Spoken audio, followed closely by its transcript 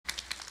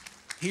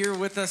here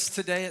with us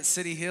today at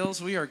City Hills.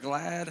 We are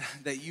glad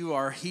that you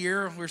are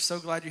here. We're so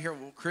glad you're here.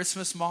 Well,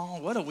 Christmas Mall,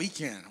 what a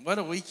weekend. What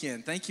a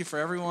weekend. Thank you for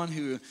everyone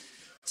who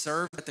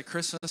served at the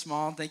Christmas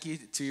Mall. Thank you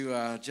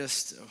to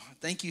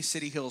thank you,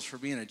 City Hills, for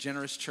being a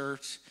generous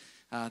church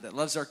that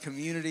loves our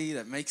community,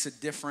 that makes a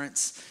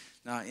difference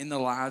in the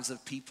lives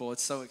of people.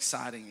 It's so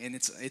exciting, and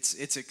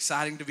it's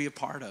exciting to be a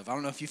part of. I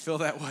don't know if you feel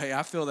that way.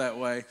 I feel that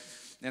way,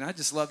 and I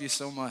just love you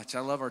so much. I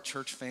love our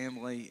church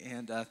family,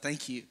 and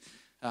thank you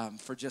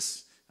for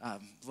just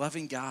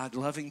loving God,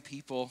 loving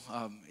people.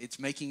 It's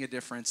making a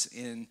difference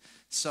in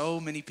so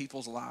many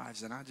people's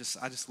lives, and I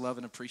just love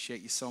and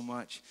appreciate you so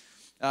much.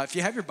 If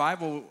you have your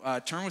Bible,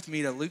 turn with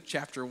me to Luke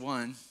chapter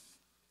 1,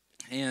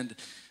 and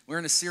we're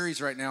in a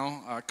series right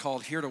now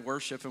called Here to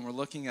Worship, and we're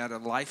looking at a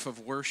life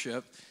of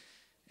worship.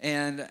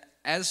 And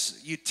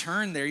as you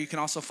turn there, you can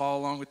also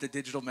follow along with the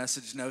digital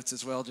message notes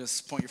as well.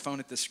 Just point your phone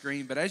at the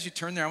screen. But as you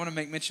turn there, I want to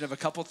make mention of a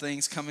couple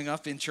things coming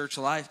up in church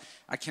life.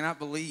 I cannot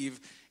believe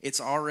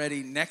it's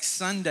already next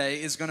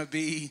Sunday is going to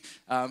be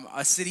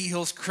a City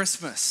Hills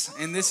Christmas.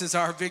 And this is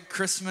our big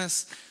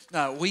Christmas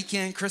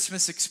weekend,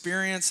 Christmas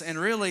experience. And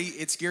really,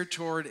 it's geared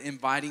toward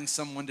inviting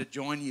someone to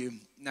join you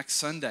next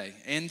Sunday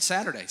and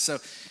Saturday. So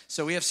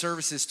we have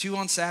services, 2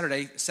 on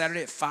Saturday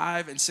at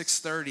 5 and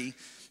 6:30.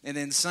 And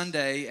then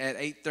Sunday at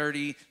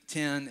 8:30,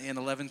 10, and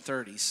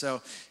 11:30.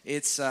 So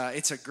it's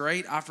a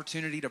great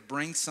opportunity to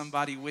bring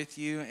somebody with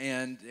you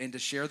and to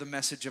share the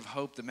message of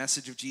hope, the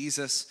message of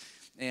Jesus.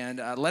 And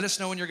let us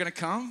know when you're going to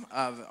come.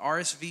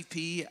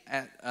 RSVP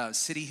at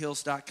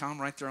cityhills.com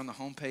right there on the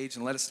homepage,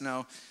 and let us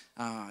know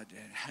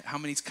how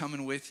many's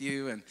coming with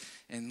you,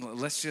 and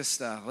let's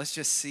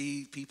just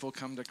see people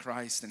come to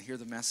Christ and hear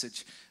the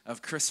message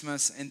of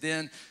Christmas. And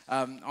then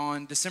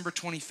on December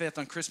 25th,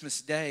 on Christmas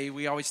Day,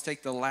 we always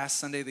take the last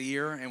Sunday of the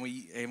year and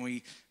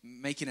we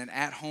make it an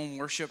at-home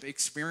worship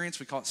experience.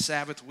 We call it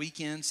Sabbath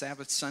Weekend,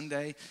 Sabbath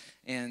Sunday,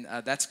 and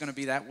that's going to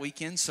be that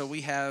weekend. So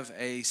we have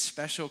a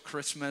special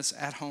Christmas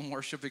at-home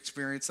worship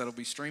experience that'll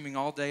be streaming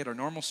all day at our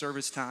normal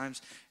service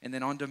times, and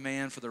then on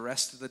demand for the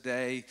rest of the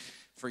day,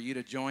 for you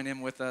to join in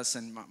with us.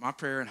 And my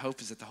prayer and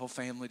hope is that the whole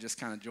family just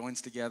kind of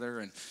joins together,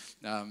 and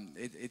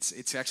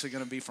it's actually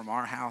going to be from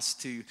our house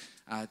to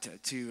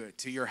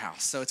your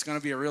house. So it's going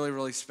to be a really,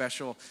 really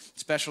special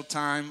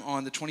time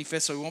on the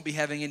 25th. So we won't be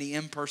having any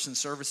in-person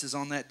services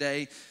on that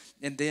day.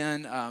 And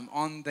then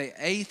on the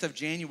 8th of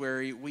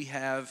January, we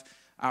have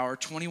our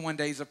 21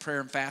 days of prayer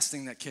and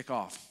fasting that kick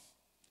off.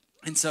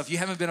 And so if you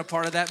haven't been a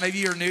part of that, maybe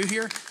you're new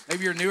here,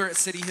 maybe you're newer at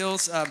City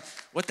Hills,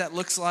 what that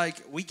looks like,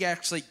 we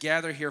actually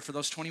gather here for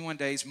those 21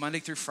 days, Monday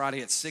through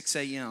Friday at 6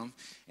 a.m.,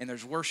 and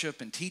there's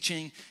worship and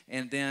teaching,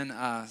 and then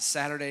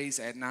Saturdays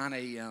at 9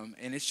 a.m.,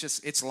 and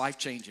it's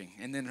life-changing.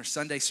 And then our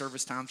Sunday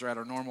service times are at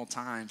our normal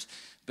times,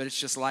 but it's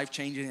just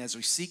life-changing as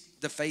we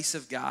seek the face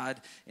of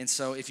God. And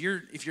so if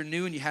you're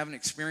new and you haven't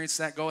experienced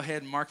that, go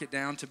ahead and mark it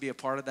down to be a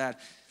part of that.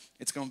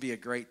 It's going to be a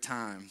great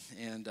time,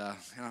 and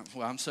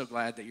I'm so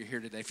glad that you're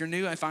here today. If you're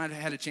new, if I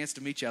had a chance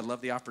to meet you, I'd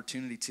love the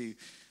opportunity to.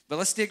 But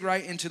let's dig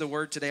right into the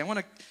Word today. I want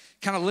to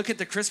kind of look at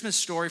the Christmas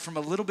story from a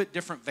little bit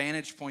different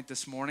vantage point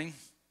this morning,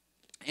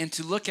 and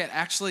to look at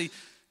actually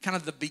kind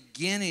of the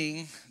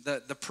beginning,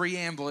 the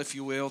preamble, if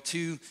you will,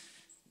 to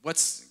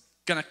what's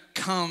going to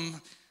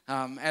come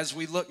as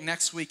we look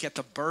next week at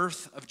the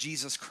birth of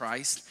Jesus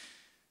Christ.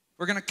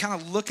 We're going to kind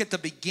of look at the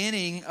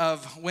beginning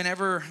of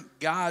whenever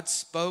God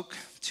spoke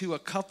to a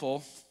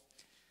couple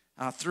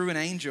through an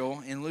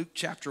angel in Luke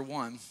chapter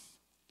 1.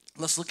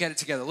 Let's look at it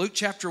together. Luke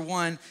chapter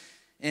 1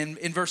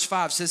 in verse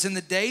 5 says, "In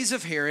the days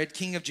of Herod,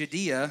 king of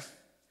Judea,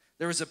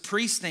 there was a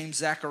priest named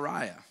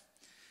Zechariah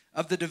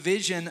of the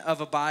division of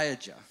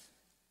Abijah.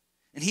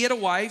 And he had a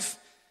wife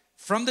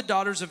from the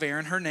daughters of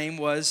Aaron. Her name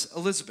was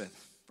Elizabeth."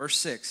 Verse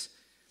 6,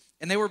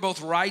 "And they were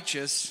both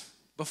righteous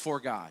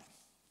before God,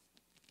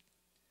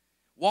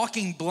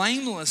 walking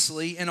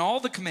blamelessly in all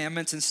the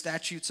commandments and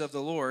statutes of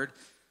the Lord,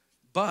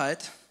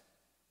 but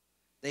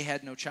they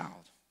had no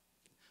child."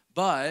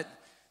 But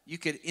you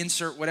could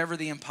insert whatever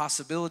the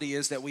impossibility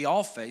is that we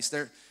all face.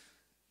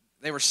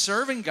 They were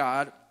serving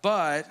God,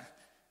 but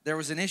there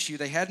was an issue.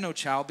 They had no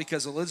child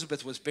because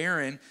Elizabeth was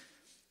barren,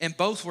 and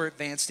both were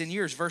advanced in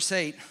years. Verse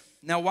 8,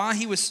 "Now while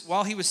he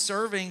was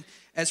serving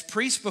as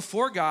priest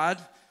before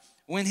God,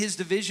 when his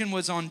division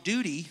was on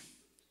duty,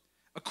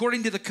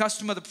 according to the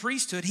custom of the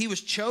priesthood, he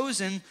was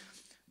chosen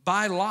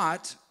by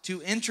lot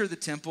to enter the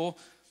temple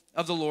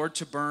of the Lord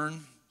to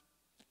burn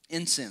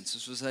incense."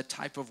 This was a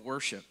type of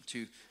worship,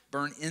 to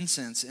burn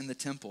incense in the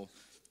temple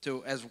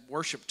as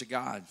worship to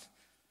God.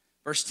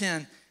 Verse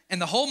 10,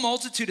 "And the whole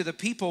multitude of the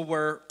people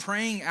were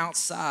praying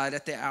outside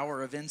at the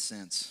hour of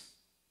incense.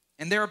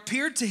 And there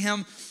appeared to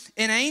him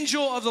an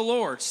angel of the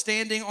Lord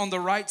standing on the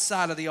right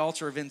side of the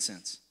altar of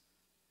incense.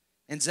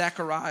 And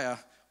Zechariah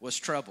was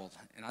troubled."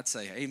 And I'd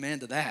say amen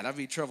to that. I'd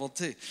be troubled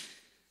too.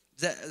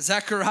 This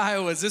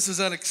was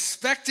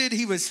unexpected.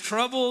 He was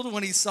troubled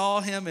when he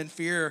saw him, and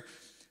fear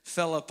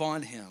fell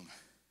upon him.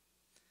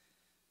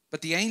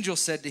 But the angel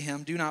said to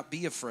him, do not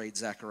be afraid,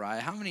 Zechariah.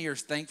 How many are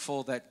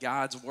thankful that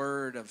God's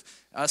word of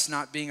us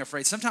not being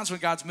afraid? Sometimes when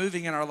God's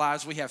moving in our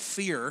lives, we have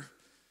fear,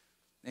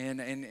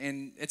 and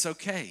it's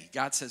okay.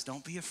 God says,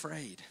 don't be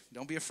afraid.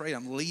 Don't be afraid.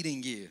 I'm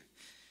leading you. It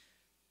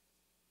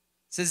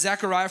says,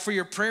 Zechariah, for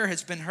your prayer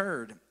has been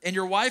heard, and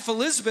your wife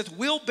Elizabeth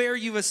will bear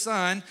you a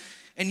son,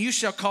 and you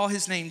shall call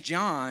his name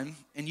John,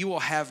 and you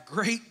will have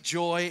great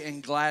joy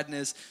and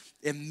gladness,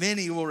 and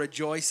many will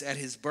rejoice at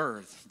his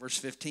birth. Verse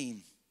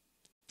 15,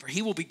 for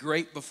he will be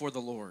great before the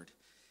Lord,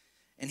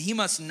 and he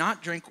must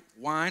not drink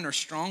wine or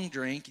strong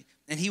drink,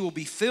 and he will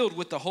be filled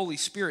with the Holy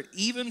Spirit,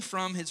 even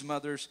from his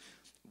mother's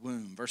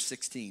womb. Verse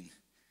 16,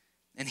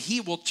 and he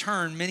will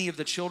turn many of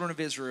the children of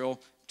Israel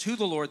to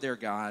the Lord their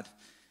God,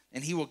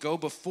 and he will go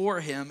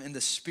before him in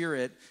the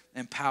spirit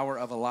and power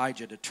of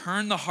Elijah to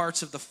turn the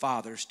hearts of the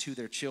fathers to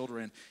their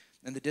children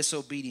and the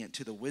disobedient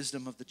to the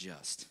wisdom of the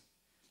just,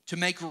 to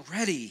make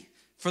ready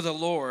for the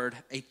Lord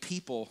a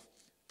people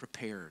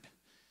prepared.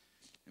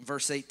 In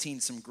verse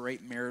 18, some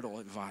great marital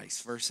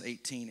advice. Verse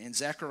 18, and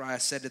Zechariah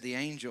said to the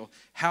angel,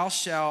 how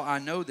shall I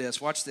know this?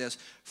 Watch this.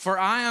 For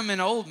I am an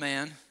old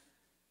man,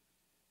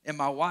 and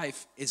my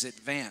wife is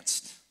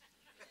advanced.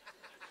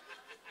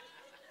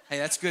 Hey,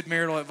 that's good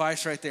marital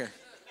advice right there.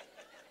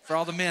 For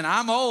all the men,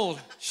 I'm old,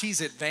 she's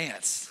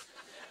advanced.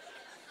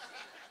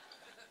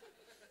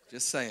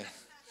 Just saying.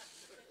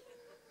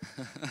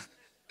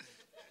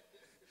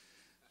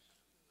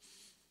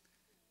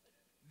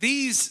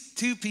 These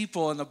two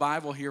people in the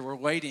Bible here were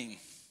waiting.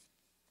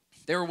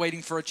 They were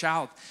waiting for a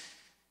child.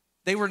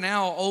 They were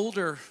now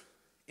older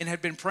and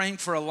had been praying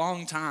for a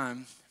long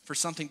time for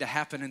something to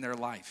happen in their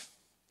life.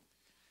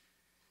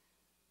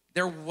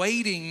 They're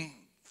waiting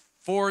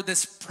for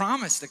this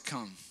promise to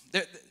come.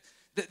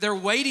 They're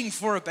waiting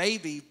for a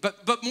baby,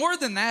 but more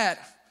than that,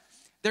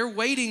 they're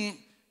waiting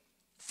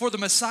for the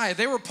Messiah.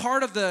 They were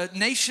part of the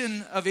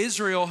nation of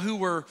Israel who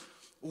were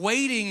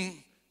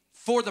waiting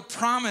for the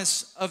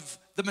promise of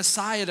the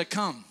Messiah to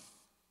come.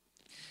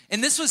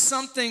 And this was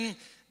something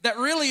that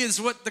really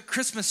is what the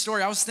Christmas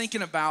story I was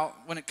thinking about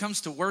when it comes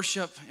to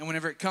worship and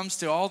whenever it comes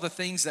to all the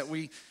things that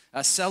we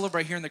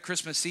celebrate here in the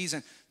Christmas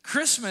season.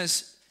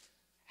 Christmas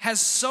has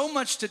so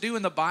much to do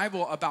in the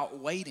Bible about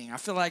waiting. I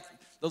feel like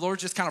the Lord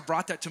just kind of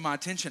brought that to my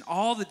attention.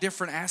 All the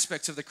different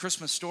aspects of the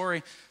Christmas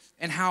story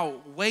and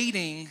how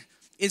waiting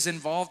is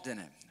involved in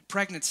it.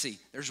 Pregnancy,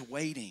 there's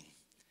waiting.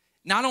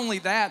 Not only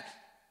that,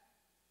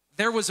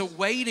 there was a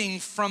waiting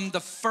from the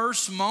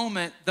first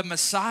moment the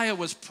Messiah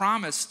was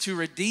promised to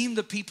redeem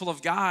the people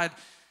of God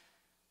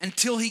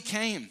until he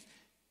came.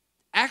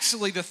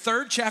 Actually, the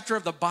third chapter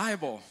of the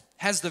Bible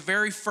has the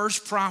very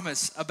first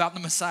promise about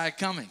the Messiah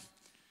coming.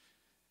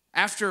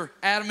 After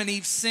Adam and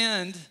Eve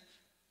sinned,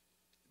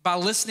 by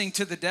listening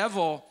to the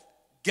devil,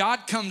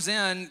 God comes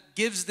in,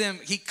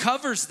 he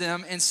covers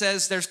them and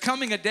says there's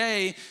coming a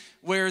day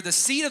where the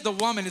seed of the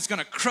woman is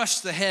gonna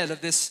crush the head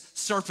of this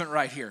serpent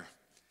right here.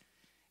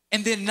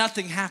 And then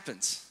nothing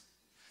happens.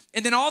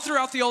 And then all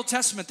throughout the Old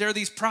Testament, there are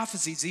these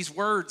prophecies, these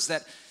words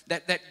that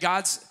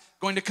God's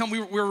going to come.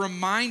 We're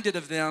reminded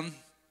of them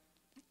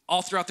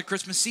all throughout the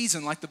Christmas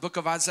season, like the book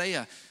of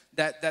Isaiah,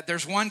 that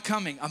there's one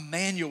coming,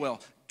 Emmanuel,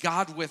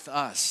 God with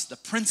us, the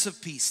Prince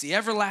of Peace, the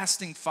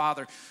everlasting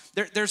Father.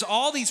 There's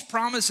all these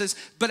promises,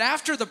 but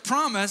after the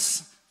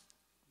promise,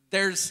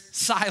 there's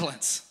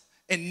silence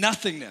and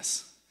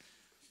nothingness.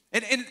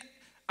 And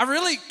I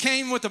really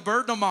came with a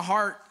burden on my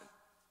heart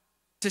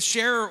to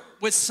share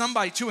with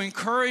somebody, to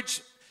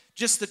encourage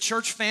just the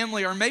church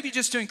family, or maybe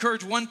just to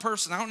encourage one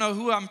person. I don't know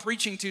who I'm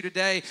preaching to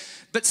today,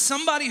 but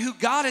somebody who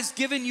God has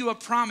given you a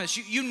promise.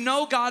 You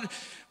know God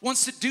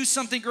wants to do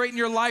something great in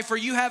your life, or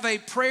you have a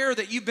prayer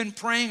that you've been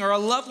praying, or a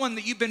loved one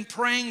that you've been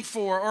praying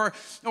for,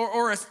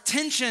 or a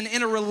tension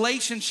in a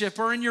relationship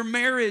or in your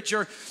marriage,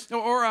 or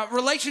a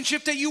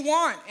relationship that you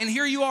want, and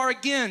here you are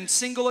again,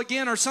 single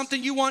again, or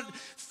something you want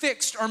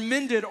fixed or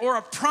mended, or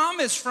a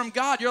promise from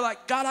God. You're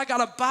like, God, I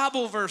got a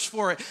Bible verse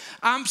for it.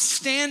 I'm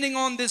standing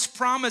on this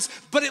promise,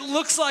 but it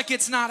looks like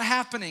it's not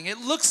happening. It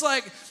looks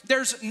like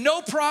there's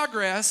no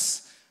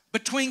progress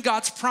between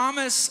God's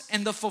promise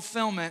and the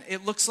fulfillment.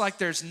 It looks like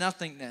there's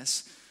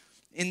nothingness.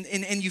 And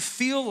you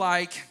feel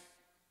like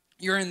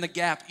you're in the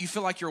gap. You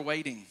feel like you're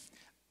waiting.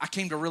 I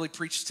came to really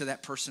preach to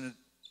that person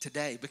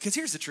today, because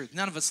here's the truth.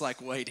 None of us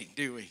like waiting,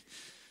 do we?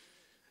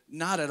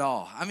 Not at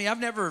all. I mean, I've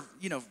never,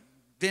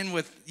 been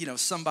with,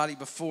 somebody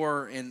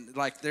before, and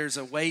like there's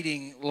a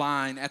waiting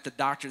line at the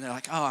doctor, and they're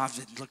like, oh, I've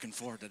been looking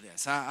forward to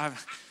this. I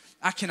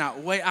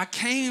cannot wait. I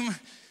came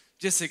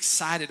just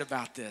excited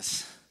about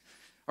this.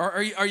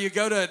 Or you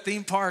go to a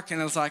theme park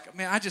and it's like,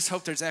 man, I just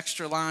hope there's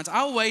extra lines.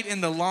 I'll wait in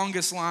the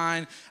longest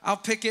line. I'll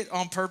pick it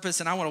on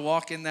purpose and I want to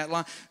walk in that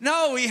line.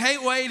 No, we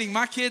hate waiting.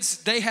 My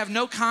kids, they have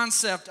no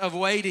concept of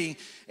waiting.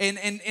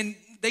 And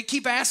they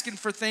keep asking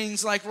for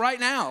things like right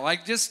now.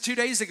 Like just 2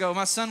 days ago,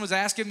 my son was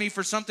asking me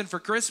for something for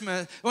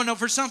Christmas. Well, no,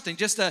 for something,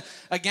 just a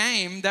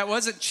game that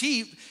wasn't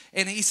cheap.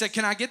 And he said,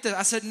 can I get this?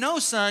 I said, no,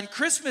 son,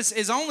 Christmas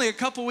is only a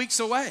couple weeks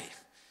away.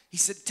 He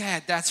said,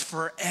 Dad, that's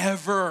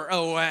forever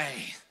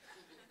away.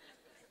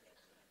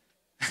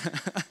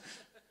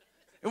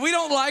 We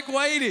don't like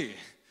waiting.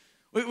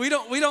 We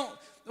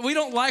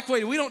don't like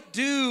waiting. We don't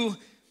do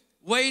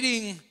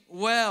waiting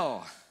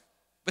well.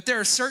 But there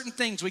are certain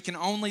things we can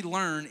only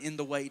learn in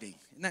the waiting.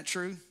 Isn't that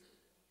true?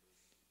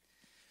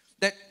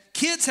 That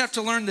kids have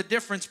to learn the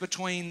difference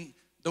between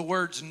the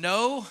words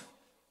no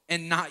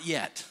and not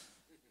yet.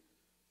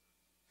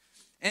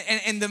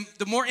 And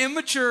the more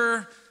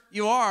immature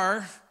you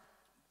are,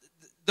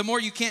 the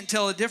more you can't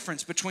tell a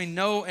difference between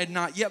no and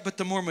not yet. But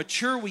the more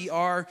mature we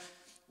are,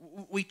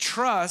 we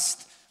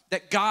trust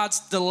that God's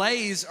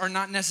delays are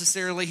not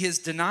necessarily his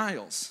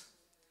denials.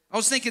 I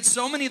was thinking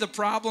so many of the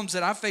problems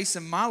that I face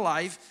in my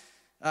life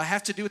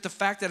have to do with the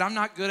fact that I'm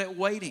not good at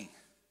waiting.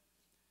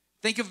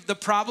 Think of the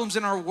problems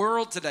in our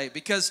world today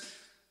because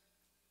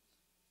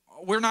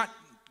we're not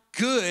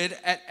good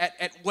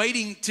at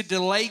waiting to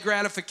delay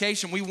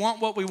gratification. We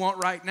want what we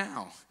want right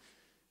now.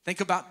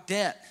 Think about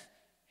debt.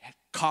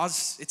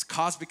 It's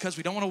caused because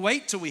we don't want to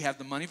wait till we have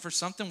the money for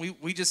something.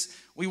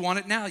 We want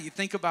it now. You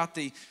think about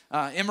the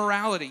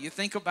immorality. You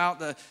think about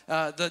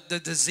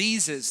the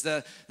diseases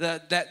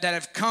that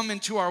have come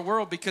into our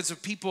world because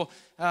of people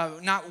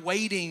not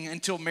waiting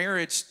until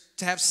marriage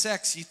to have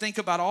sex. You think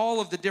about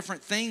all of the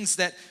different things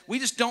that we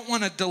just don't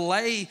want to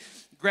delay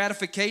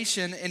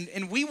gratification,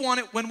 and we want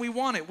it when we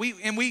want it.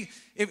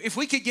 If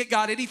we could get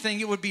God anything,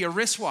 it would be a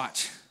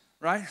wristwatch,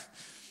 right?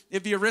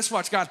 It'd be a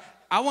wristwatch. God,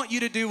 I want you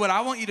to do what I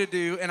want you to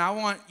do, and I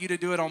want you to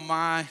do it on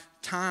my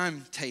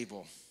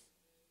timetable.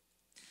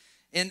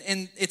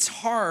 And it's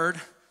hard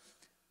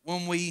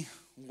when we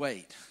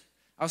wait.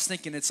 I was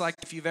thinking it's like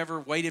if you've ever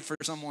waited for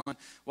someone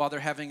while they're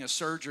having a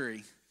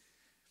surgery.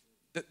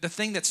 The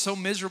thing that's so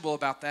miserable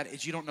about that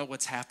is you don't know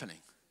what's happening.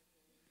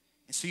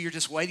 And so you're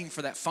just waiting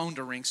for that phone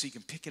to ring so you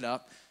can pick it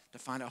up to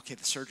find out, okay,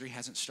 the surgery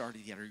hasn't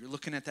started yet. Or you're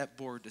looking at that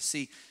board to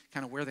see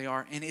kind of where they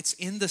are. And it's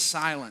in the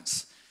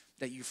silence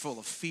that you're full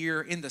of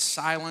fear. In the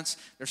silence,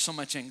 there's so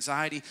much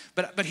anxiety.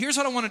 But here's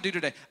what I want to do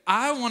today.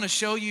 I want to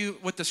show you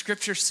what the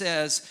scripture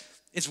says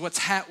is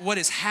what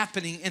is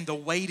happening in the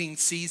waiting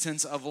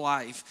seasons of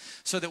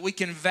life so that we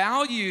can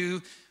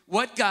value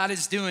what God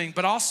is doing,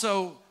 but I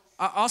also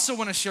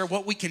want to share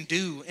what we can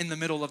do in the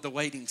middle of the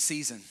waiting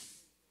season.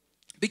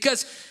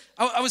 Because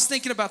I was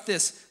thinking about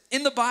this.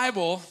 In the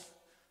Bible,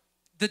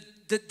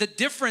 the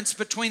difference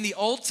between the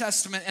Old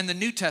Testament and the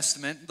New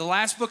Testament, the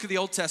last book of the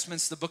Old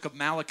Testament is the book of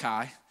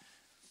Malachi,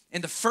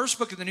 and the first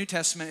book of the New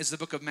Testament is the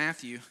book of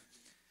Matthew.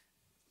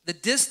 The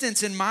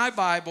distance in my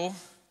Bible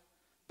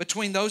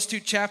between those two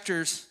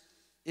chapters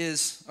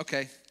is,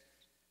 okay,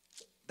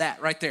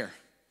 that right there.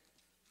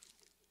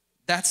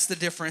 That's the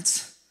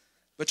difference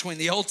between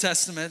the Old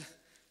Testament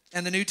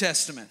and the New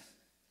Testament.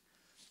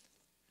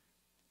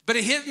 But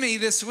it hit me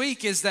this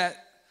week is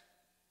that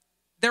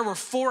there were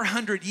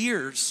 400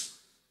 years.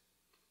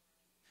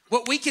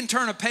 What we can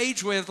turn a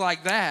page with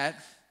like that,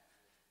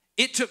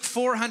 it took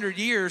 400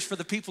 years for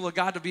the people of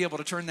God to be able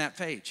to turn that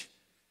page.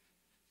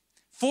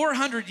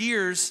 400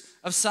 years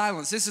of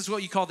silence. This is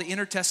what you call the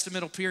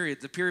intertestamental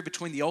period, the period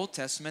between the Old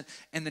Testament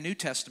and the New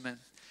Testament.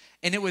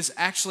 And it was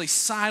actually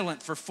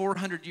silent for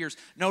 400 years.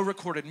 No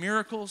recorded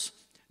miracles,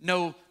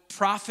 no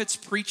prophets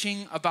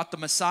preaching about the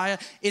Messiah.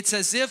 It's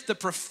as if the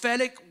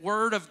prophetic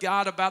word of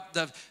God about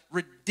the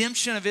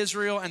redemption of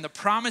Israel and the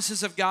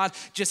promises of God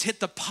just hit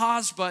the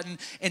pause button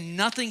and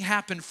nothing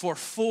happened for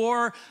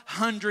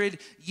 400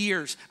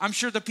 years. I'm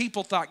sure the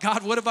people thought,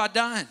 God, what have I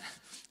done?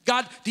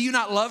 God, do you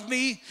not love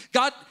me?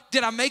 God,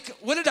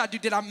 what did I do?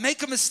 Did I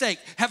make a mistake?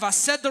 Have I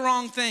said the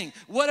wrong thing?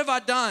 What have I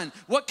done?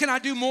 What can I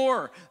do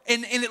more?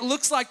 And it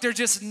looks like there's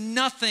just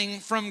nothing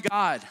from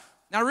God.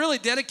 Now, I really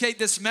dedicate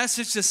this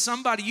message to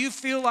somebody. You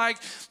feel like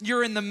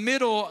you're in the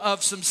middle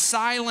of some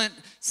silent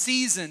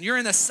season. You're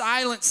in a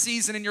silent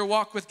season in your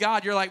walk with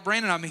God. You're like,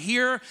 Brandon, I'm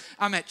here.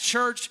 I'm at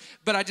church,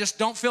 but I just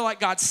don't feel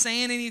like God's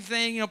saying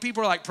anything. You know,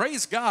 people are like,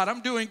 praise God,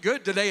 I'm doing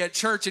good today at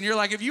church. And you're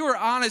like, if you were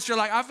honest, you're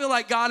like, I feel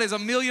like God is a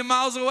million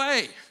miles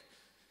away.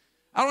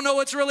 I don't know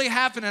what's really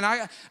happening.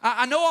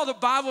 I know all the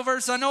Bible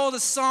verses. I know all the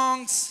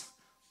songs.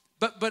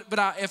 But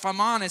if I'm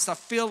honest, I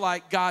feel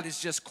like God is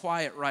just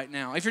quiet right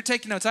now. If you're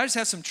taking notes, I just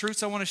have some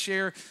truths I want to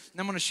share, and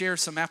I'm going to share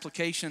some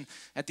application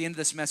at the end of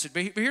this message.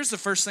 But here's the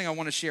first thing I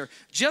want to share.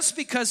 Just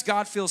because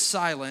God feels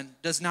silent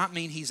does not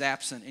mean he's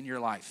absent in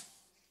your life.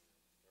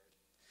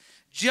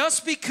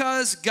 Just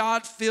because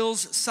God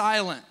feels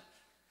silent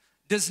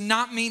does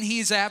not mean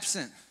he's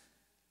absent.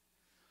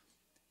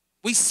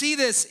 We see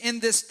this in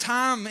this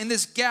time, in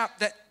this gap,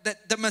 that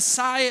the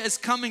Messiah is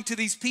coming to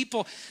these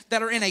people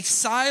that are in a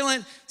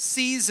silent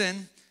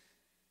season.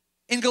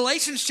 In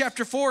Galatians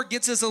chapter 4, it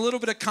gets us a little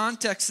bit of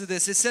context to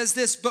this. It says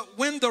this, but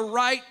when the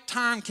right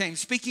time came,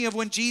 speaking of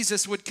when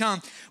Jesus would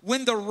come,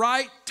 when the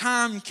right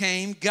time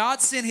came,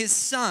 God sent his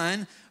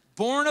son,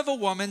 born of a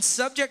woman,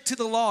 subject to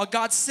the law.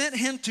 God sent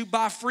him to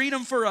buy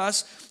freedom for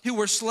us who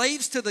were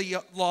slaves to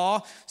the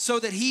law so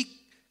that he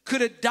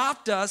could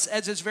adopt us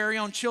as his very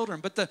own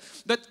children. But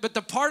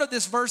the part of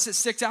this verse that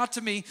sticks out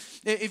to me,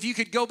 if you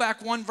could go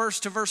back one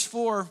verse to verse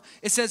 4,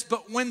 it says,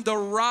 but when the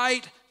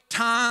right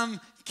time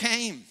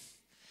came.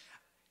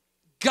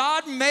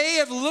 God may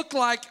have looked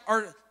like,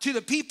 or to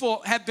the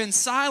people have been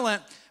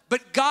silent,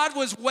 but God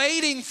was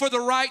waiting for the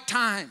right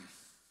time.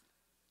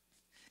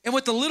 And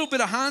with a little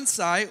bit of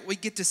hindsight, we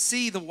get to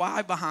see the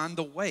why behind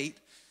the wait.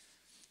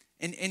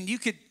 And you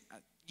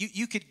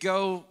could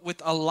go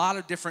with a lot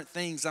of different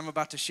things I'm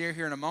about to share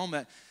here in a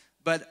moment,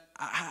 but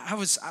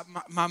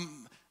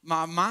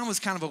my mind was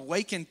kind of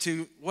awakened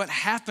to what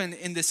happened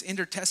in this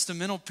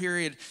intertestamental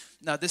period,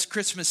 this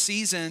Christmas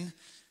season.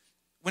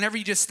 Whenever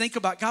you just think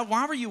about, God,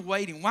 why were you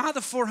waiting? Why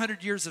the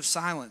 400 years of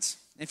silence?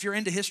 If you're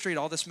into history at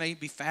all, this may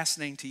be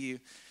fascinating to you.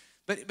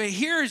 But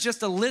here is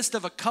just a list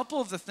of a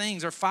couple of the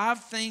things, or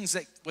 5 things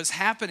that was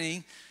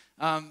happening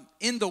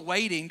in the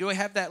waiting. Do I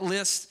have that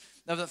list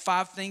of the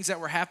 5 things that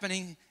were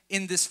happening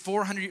in this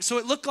 400 years? So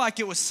it looked like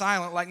it was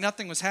silent, like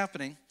nothing was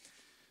happening.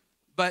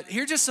 But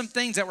here's just some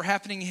things that were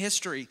happening in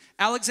history.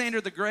 Alexander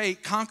the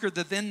Great conquered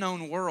the then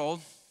known world.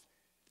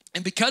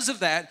 And because of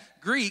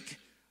that, Greek,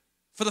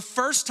 for the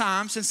first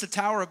time since the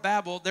Tower of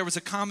Babel, there was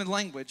a common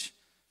language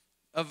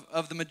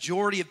of the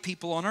majority of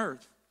people on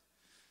earth.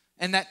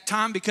 And that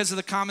time, because of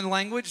the common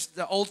language,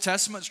 the Old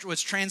Testament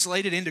was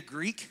translated into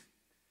Greek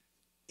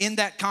in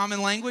that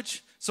common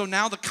language. So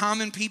now the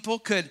common people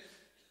could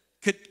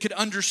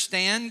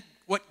understand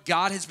what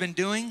God has been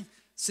doing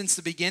since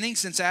the beginning,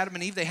 since Adam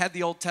and Eve. They had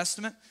the Old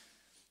Testament.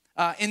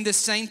 In this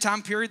same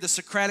time period, the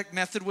Socratic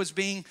method was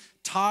being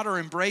taught or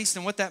embraced.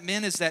 And what that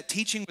meant is that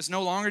teaching was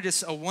no longer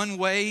just a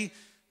one-way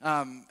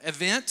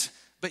event,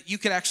 but you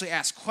could actually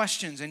ask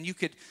questions, and you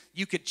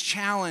could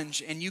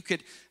challenge, and you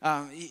could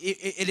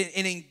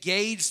it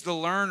engaged the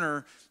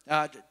learner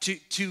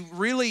to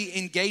really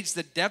engage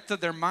the depth of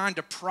their mind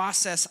to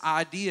process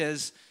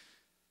ideas.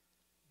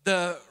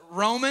 The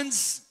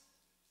Romans,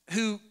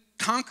 who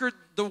conquered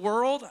the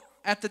world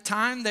at the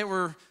time, they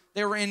were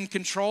in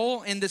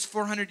control in this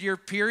 400-year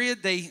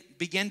period. They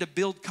began to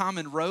build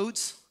common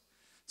roads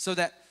so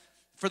that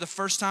for the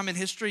first time in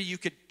history, you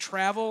could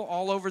travel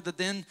all over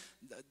the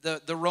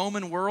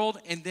Roman world.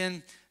 And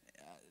then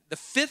the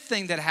 5th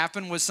thing that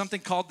happened was something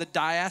called the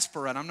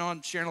diaspora. And I know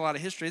I'm sharing a lot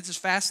of history. This is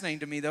fascinating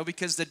to me, though,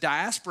 because the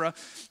diaspora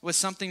was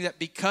something that,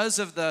 because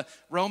of the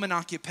Roman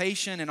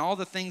occupation and all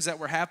the things that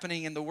were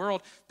happening in the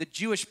world, the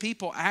Jewish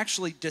people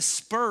actually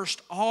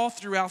dispersed all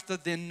throughout the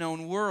then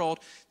known world.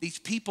 These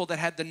people that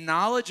had the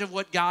knowledge of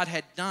what God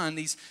had done,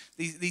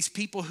 these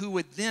people who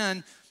would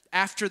then,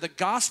 after the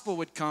gospel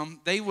would come,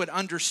 they would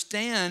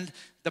understand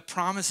the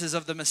promises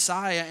of the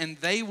Messiah, and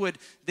they would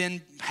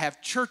then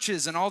have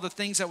churches and all the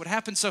things that would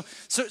happen. So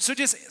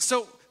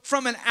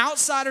from an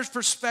outsider's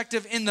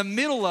perspective, in the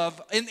middle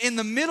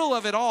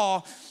of it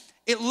all,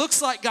 it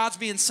looks like God's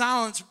being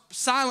silent,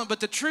 but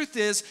the truth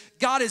is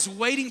God is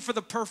waiting for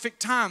the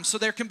perfect time. So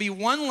there can be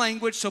one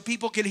language so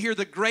people can hear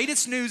the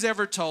greatest news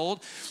ever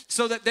told,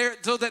 so that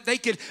they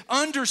could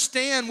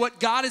understand what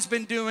God has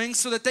been doing,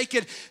 so that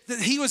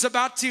he was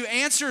about to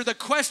answer the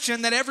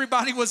question that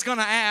everybody was going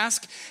to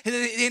ask,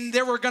 and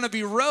there were going to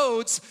be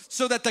roads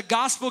so that the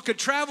gospel could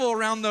travel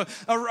around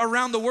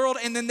the world,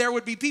 and then there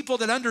would be people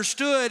that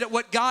understood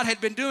what God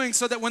had been doing,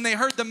 so that when they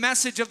heard the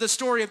message of the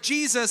story of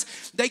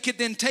Jesus, they could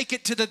then take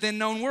it to the then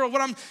known world.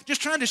 What I'm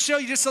just trying to show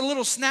you, just a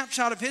little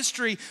snapshot of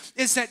history,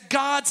 is that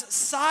God's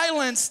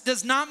silence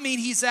does not mean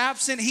he's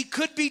absent. He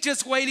could be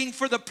just waiting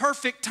for the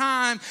perfect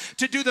time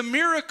to do the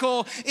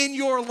miracle in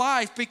your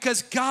life,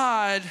 because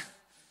God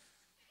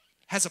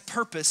has a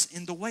purpose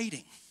in the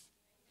waiting.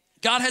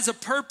 God has a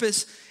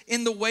purpose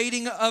in the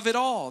waiting of it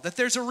all, that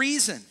there's a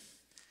reason.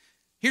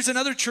 Here's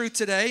another truth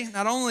today.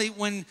 Not only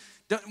when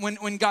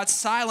God's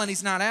silent,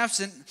 he's not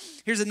absent.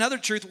 Here's another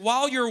truth.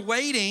 While you're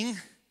waiting,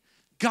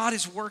 God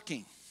is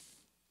working.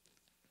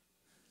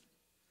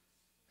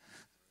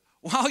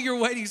 While you're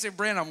waiting, you say,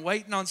 Brandon, I'm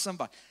waiting on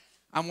somebody.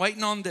 I'm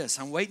waiting on this.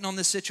 I'm waiting on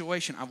this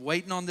situation. I'm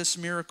waiting on this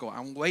miracle.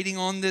 I'm waiting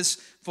on this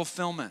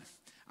fulfillment.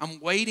 I'm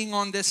waiting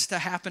on this to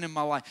happen in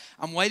my life.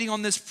 I'm waiting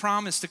on this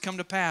promise to come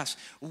to pass.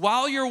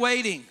 While you're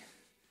waiting,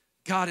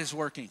 God is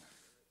working.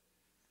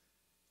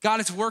 God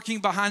is working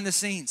behind the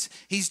scenes.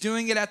 He's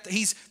doing it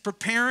he's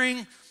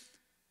preparing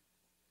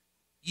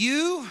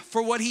you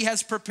for what he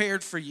has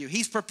prepared for you.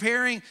 He's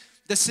preparing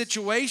the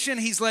situation.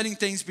 He's letting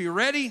things be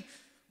ready.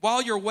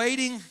 While you're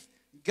waiting,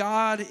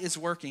 God is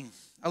working.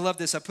 I love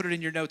this. I put it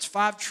in your notes.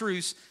 5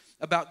 truths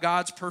about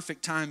God's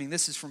perfect timing.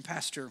 This is from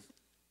Pastor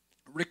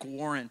Rick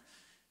Warren.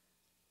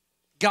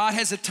 God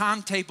has a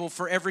timetable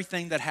for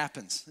everything that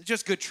happens. It's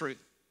just good truth.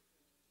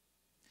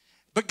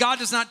 But God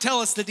does not tell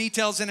us the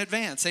details in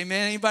advance.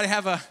 Amen. Anybody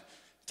have a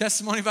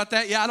testimony about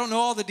that? Yeah, I don't know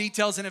all the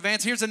details in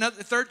advance. Here's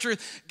another 3rd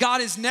truth. God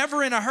is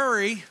never in a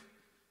hurry,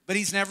 but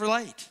he's never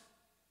late.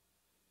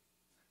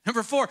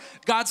 Number 4,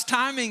 God's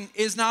timing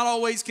is not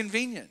always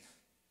convenient.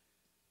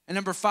 And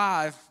number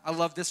 5, I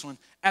love this one.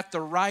 At the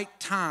right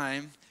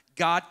time,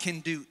 God can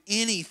do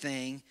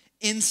anything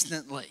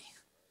instantly.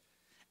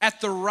 At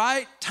the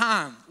right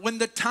time, when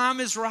the time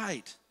is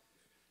right.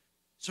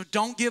 So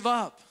don't give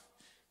up.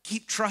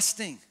 Keep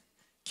trusting.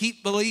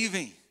 Keep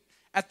believing.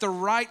 At the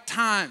right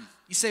time.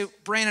 You say,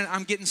 Brandon,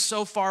 I'm getting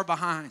so far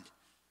behind.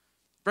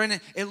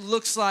 Brandon, it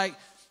looks like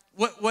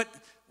what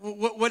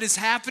what is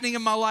happening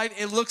in my life,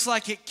 it looks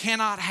like it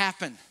cannot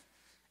happen.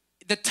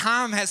 The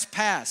time has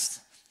passed.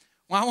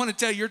 Well, I want to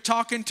tell you, you're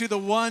talking to the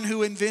one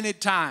who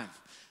invented time.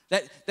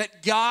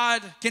 That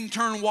God can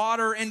turn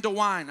water into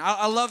wine.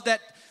 I love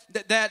that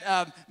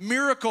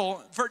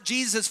miracle, for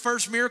Jesus'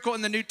 first miracle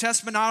in the New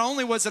Testament. Not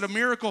only was it a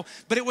miracle,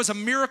 but it was a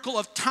miracle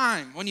of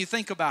time when you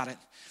think about it.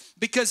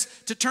 Because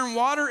to turn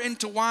water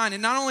into wine,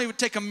 and not only would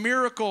take a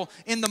miracle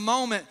in the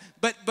moment,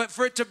 but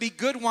for it to be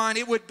good wine,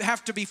 it would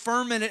have to be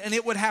fermented and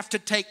it would have to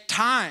take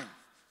time.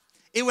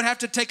 It would have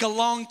to take a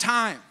long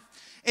time.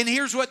 And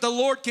here's what the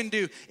Lord can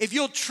do. If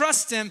you'll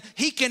trust him,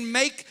 he can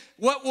make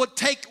what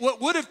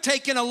would have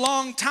taken a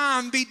long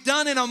time be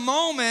done in a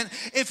moment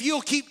if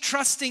you'll keep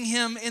trusting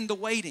him in the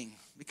waiting,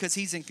 because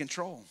he's in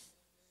control.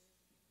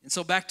 And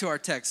so back to our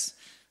text,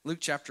 Luke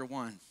chapter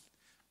 1.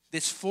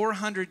 This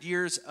 400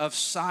 years of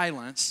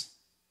silence,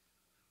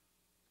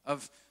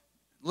 of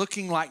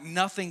looking like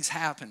nothing's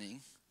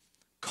happening,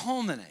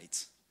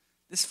 culminates,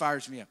 this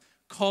fires me up,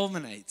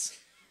 culminates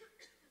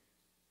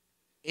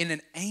in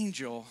an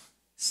angel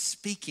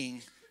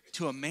speaking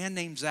to a man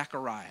named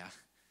Zechariah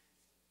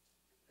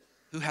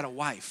who had a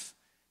wife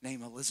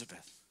named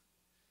Elizabeth.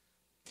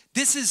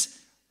 This is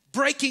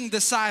breaking the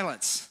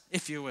silence,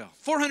 if you will.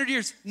 400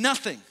 years,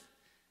 nothing.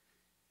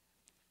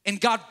 And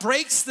God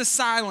breaks the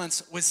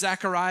silence with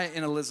Zechariah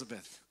and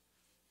Elizabeth.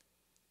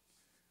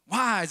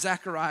 Why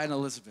Zechariah and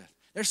Elizabeth?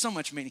 There's so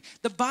much meaning.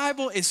 The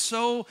Bible is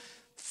so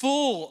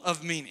full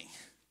of meaning.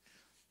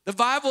 The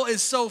Bible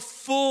is so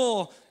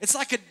full, it's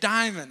like a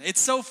diamond.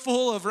 It's so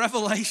full of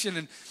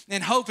revelation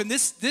and hope. And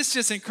this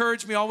just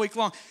encouraged me all week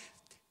long.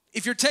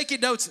 If you're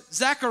taking notes,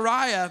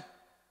 Zechariah,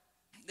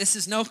 this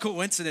is no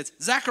coincidence.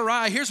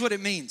 Zechariah, here's what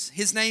it means.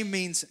 His name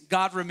means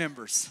God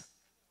remembers.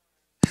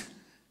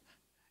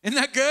 Isn't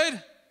that good?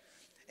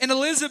 And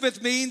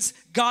Elizabeth means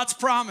God's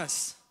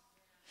promise.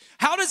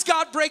 How does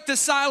God break the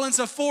silence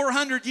of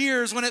 400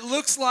 years when it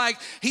looks like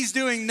he's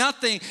doing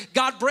nothing?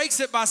 God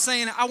breaks it by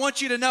saying, I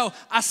want you to know,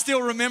 I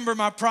still remember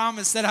my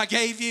promise that I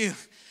gave you.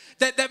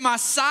 That my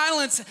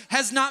silence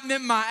has not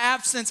meant my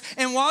absence.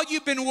 And while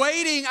you've been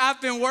waiting, I've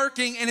been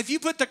working. And if you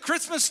put the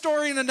Christmas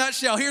story in a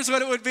nutshell, here's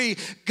what it would be.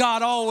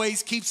 God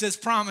always keeps his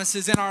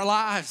promises in our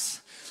lives.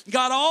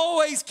 God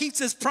always keeps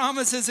his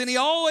promises, and he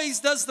always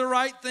does the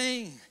right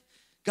thing.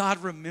 God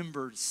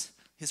remembers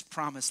his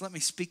promise. Let me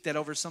speak that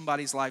over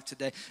somebody's life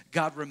today.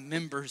 God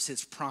remembers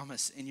his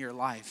promise in your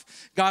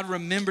life. God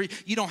remember,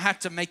 you don't have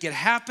to make it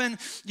happen.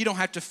 You don't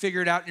have to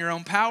figure it out in your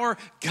own power.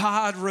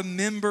 God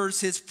remembers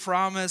his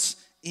promise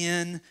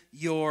in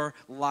your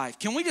life.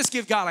 Can we just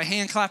give God a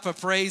hand clap of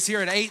praise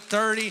here at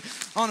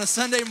 8:30 on a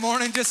Sunday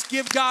morning? Just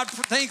give God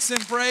thanks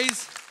and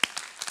praise.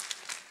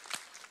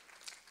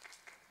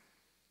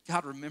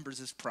 God remembers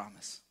his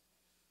promise.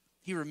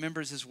 He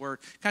remembers his word.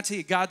 Can I tell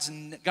you,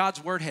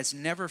 God's word has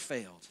never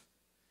failed.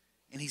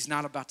 And he's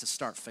not about to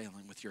start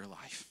failing with your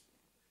life.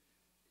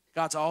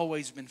 God's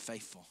always been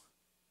faithful.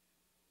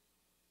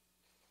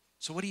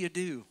 So what do you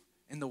do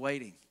in the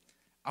waiting?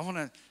 I want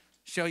to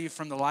show you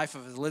from the life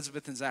of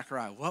Elizabeth and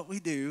Zechariah what we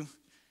do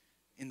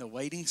in the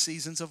waiting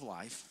seasons of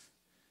life.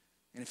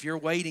 And if you're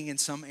waiting in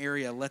some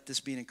area, let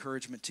this be an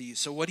encouragement to you.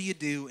 So what do you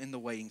do in the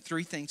waiting?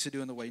 3 things to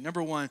do in the waiting.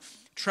 Number 1,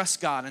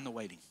 trust God in the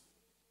waiting.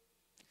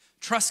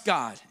 Trust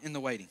God in the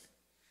waiting.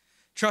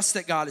 Trust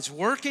that God is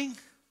working.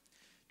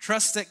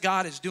 Trust that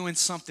God is doing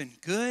something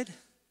good.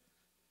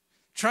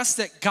 Trust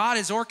that God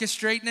is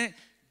orchestrating it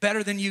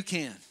better than you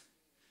can.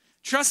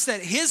 Trust that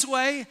his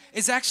way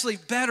is actually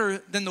better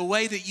than the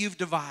way that you've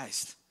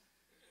devised.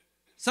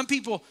 Some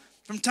people,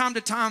 from time to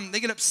time, they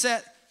get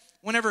upset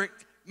whenever,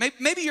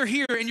 maybe you're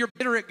here and you're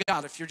bitter at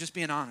God, if you're just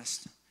being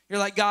honest. You're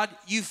like, God,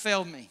 you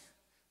failed me.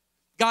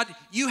 God,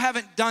 you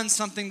haven't done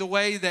something the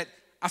way that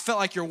I felt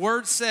like your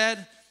word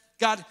said.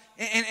 God,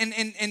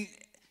 and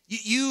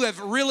you have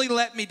really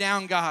let me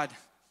down, God.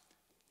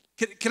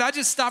 Could I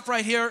just stop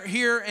right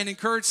here and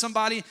encourage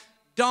somebody?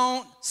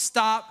 Don't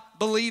stop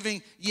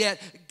believing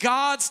yet.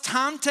 God's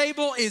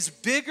timetable is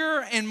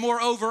bigger and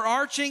more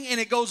overarching, and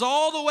it goes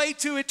all the way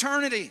to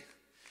eternity.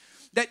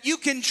 That you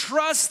can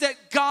trust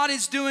that God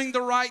is doing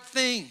the right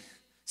thing.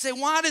 Say,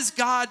 why does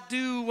God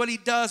do what he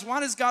does? Why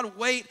does God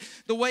wait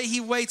the way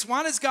he waits?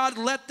 Why does God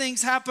let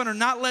things happen or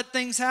not let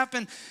things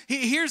happen?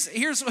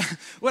 Here's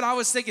what I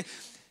was thinking.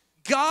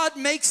 God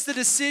makes the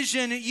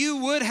decision you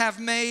would have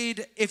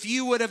made if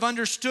you would have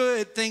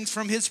understood things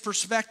from his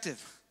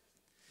perspective.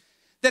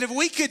 That if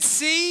we could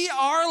see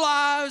our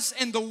lives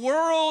and the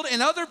world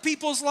and other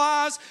people's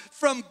lives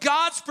from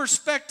God's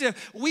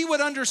perspective, we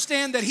would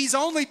understand that he's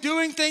only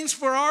doing things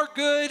for our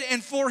good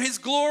and for his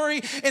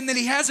glory, and that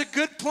he has a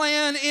good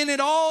plan in it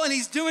all, and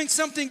he's doing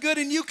something good,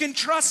 and you can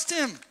trust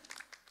him.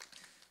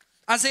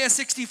 Isaiah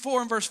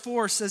 64 and verse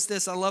 4 says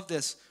this, I love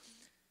this.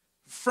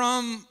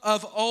 From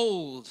of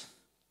old,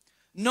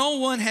 no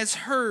one has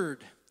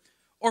heard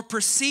or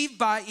perceived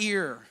by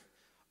ear,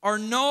 or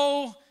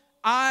no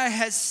eye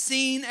has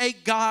seen a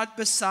God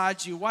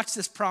besides you. Watch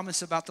this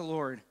promise about the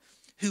Lord,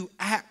 who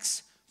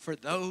acts for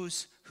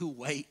those who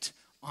wait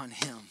on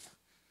him.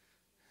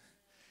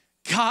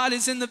 God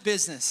is in the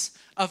business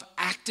of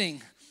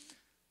acting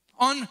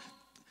on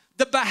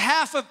the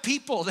behalf of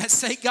people that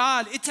say,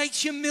 God, it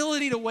takes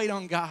humility to wait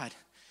on God.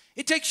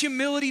 It takes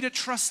humility to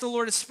trust the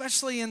Lord,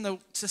 especially in the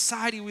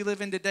society we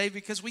live in today,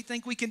 because we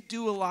think we can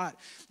do a lot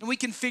and we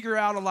can figure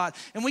out a lot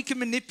and we can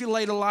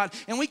manipulate a lot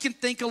and we can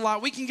think a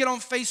lot. We can get on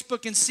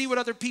Facebook and see what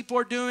other people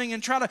are doing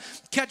and try to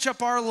catch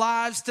up our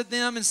lives to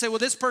them and say, well,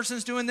 this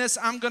person's doing this,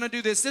 I'm going to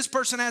do this. This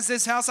person has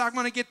this house, I'm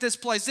going to get this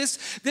place.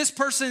 This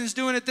person is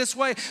doing it this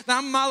way,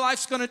 now my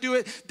life's going to do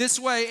it this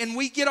way. And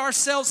we get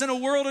ourselves in a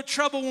world of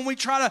trouble when we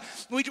try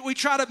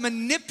to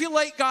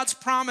manipulate God's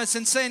promise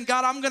and saying,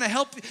 God, I'm going to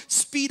help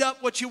speed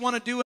up what you want to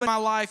do in my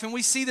life. And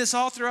we see this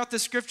all throughout the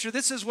scripture.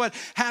 This is what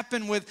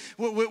happened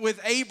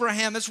with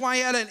Abraham. That's why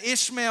he had an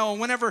Ishmael.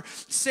 Whenever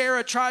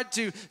Sarah tried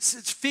to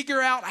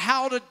figure out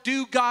how to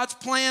do God's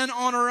plan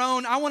on her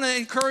own, I want to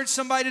encourage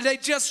somebody today,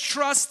 just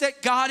trust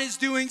that God is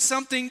doing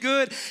something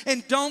good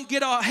and don't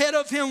get ahead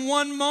of him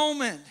one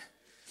moment.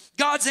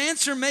 God's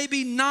answer may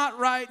be not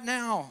right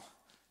now.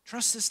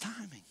 Trust his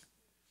timing.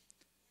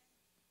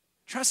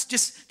 Trust,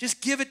 just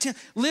give it to him.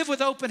 Live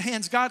with open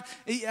hands. God,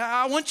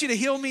 I want you to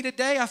heal me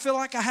today. I feel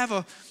like I have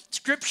a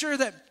scripture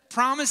that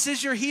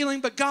promises your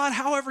healing, but God,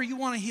 however you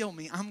want to heal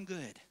me, I'm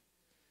good.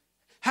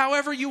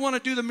 However you want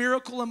to do the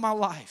miracle in my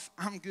life,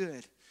 I'm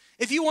good.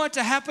 If you want it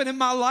to happen in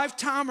my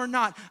lifetime or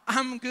not,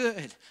 I'm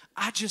good.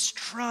 I just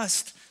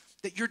trust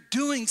that you're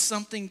doing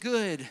something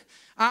good.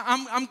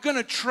 I'm going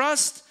to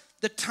trust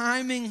the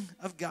timing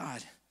of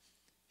God.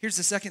 Here's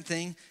the second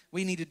thing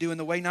we need to do in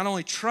the waiting. Not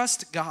only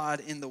trust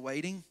God in the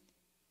waiting,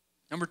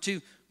 number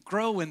two,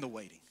 grow in the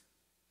waiting.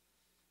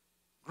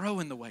 Grow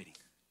in the waiting.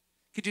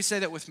 Could you say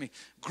that with me?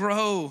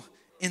 Grow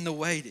in the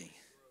waiting.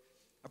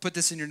 I put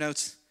this in your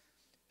notes.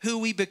 Who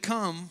we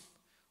become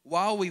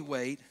while we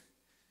wait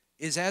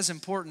is as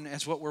important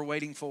as what we're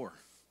waiting for.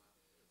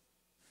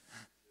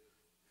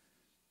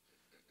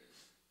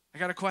 I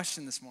got a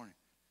question this morning.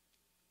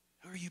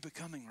 Who are you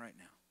becoming right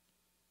now?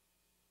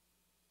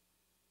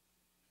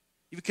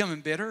 You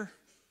becoming bitter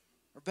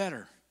or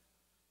better?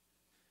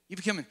 You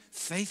becoming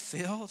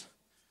faith-filled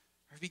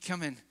or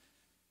becoming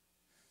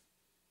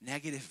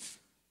negative,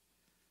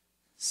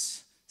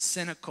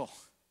 cynical?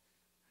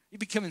 You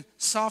becoming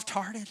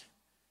soft-hearted?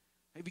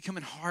 Are you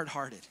becoming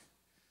hard-hearted?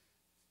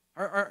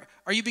 Are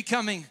you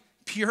becoming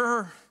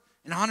pure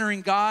and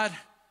honoring God?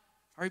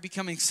 Are you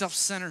becoming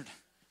self-centered?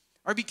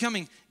 Are you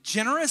becoming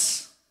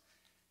generous?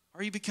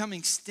 Are you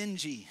becoming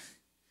stingy?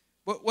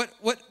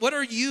 What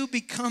are you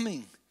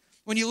becoming?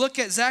 When you look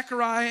at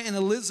Zechariah and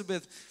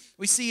Elizabeth,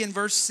 we see in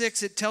verse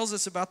 6, it tells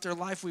us about their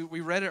life.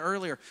 We read it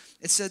earlier.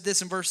 It said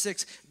this in verse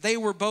 6, they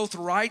were both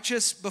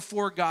righteous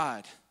before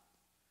God,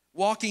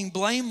 walking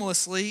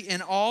blamelessly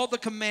in all the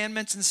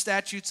commandments and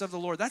statutes of the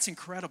Lord. That's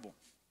incredible.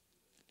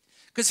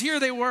 Because here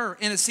they were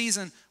in a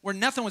season where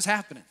nothing was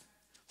happening.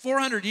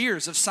 400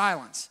 years of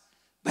silence.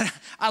 But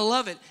I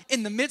love it.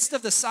 In the midst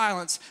of the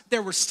silence,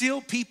 there were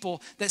still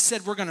people that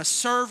said, we're going to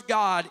serve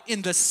God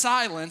in the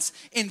silence,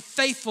 in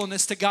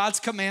faithfulness to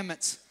God's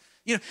commandments.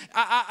 You know,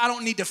 I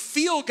don't need to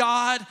feel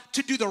God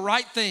to do the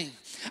right thing.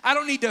 I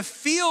don't need to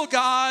feel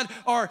God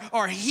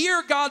or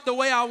hear God the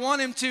way I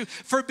want him to,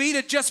 for me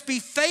to just be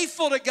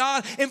faithful to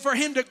God and for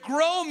him to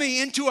grow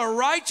me into a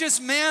righteous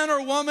man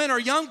or woman or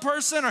young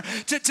person, or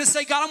to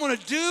say, God, I'm going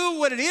to do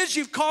what it is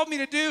you've called me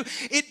to do.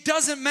 It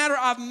doesn't matter.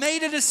 I've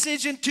made a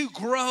decision to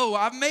grow.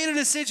 I've made a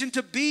decision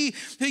to be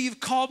who you've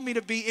called me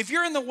to be. If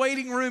you're in the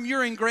waiting room,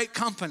 you're in great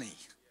company.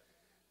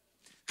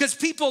 Because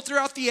people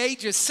throughout the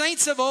ages,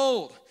 saints of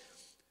old,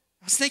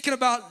 I was thinking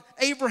about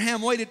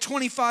Abraham waited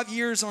 25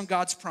 years on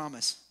God's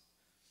promise.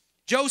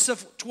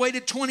 Joseph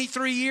waited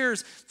 23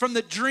 years from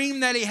the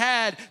dream that he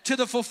had to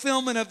the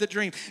fulfillment of the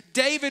dream.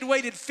 David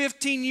waited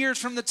 15 years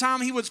from the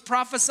time he was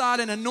prophesied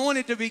and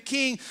anointed to be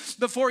king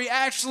before he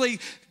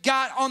actually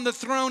got on the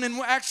throne and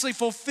actually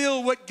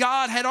fulfilled what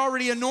God had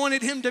already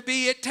anointed him to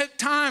be. It took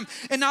time.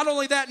 And not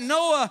only that,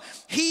 Noah,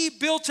 he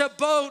built a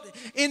boat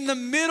in the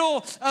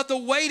middle of the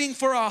waiting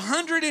for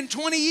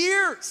 120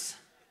 years.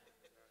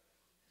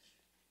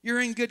 You're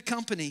in good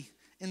company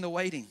in the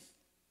waiting.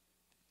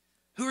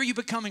 Who are you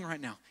becoming right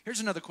now?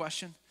 Here's another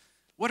question.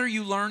 What are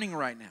you learning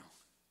right now?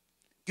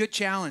 Good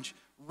challenge.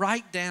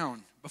 Write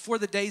down, before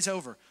the day's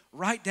over,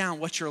 write down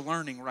what you're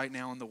learning right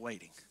now in the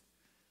waiting.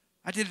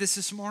 I did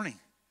this morning.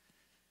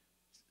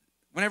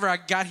 Whenever I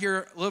got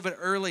here a little bit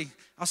early,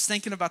 I was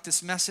thinking about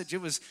this message.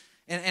 It was,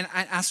 and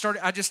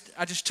I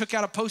just took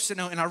out a Post-it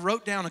note and I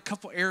wrote down a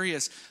couple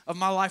areas of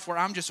my life where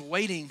I'm just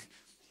waiting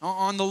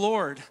on the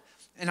Lord.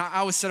 And I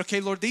always said, okay,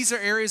 Lord, these are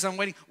areas I'm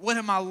waiting. What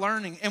am I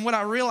learning? And what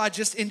I realized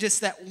just in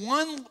just that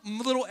one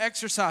little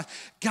exercise,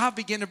 God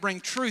began to bring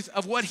truth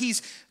of what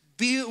he's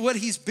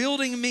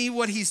building in me,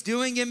 what he's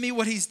doing in me,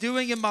 what he's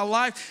doing in my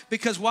life.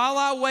 Because while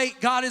I wait,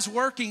 God is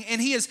working.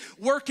 And he is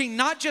working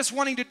not just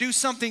wanting to do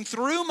something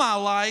through my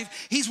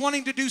life. He's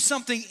wanting to do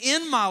something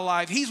in my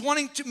life. He's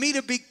wanting me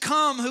to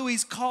become who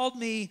he's called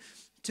me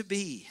to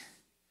be.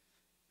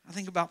 I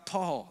think about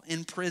Paul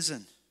in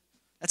prison.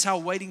 That's how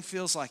waiting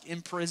feels like,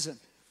 in prison.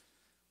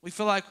 We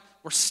feel like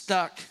we're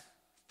stuck.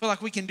 Feel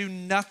like we can do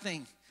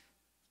nothing.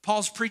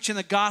 Paul's preaching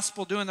the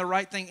gospel, doing the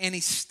right thing, and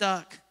he's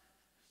stuck.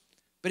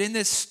 But in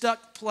this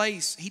stuck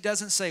place, he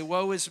doesn't say,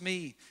 woe is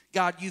me.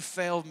 God, you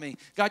failed me.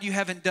 God, you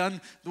haven't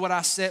done what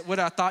I said, what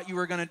I thought you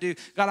were going to do.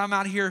 God, I'm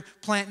out here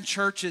planting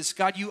churches.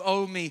 God, you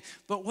owe me.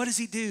 But what does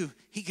he do?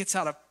 He gets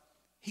out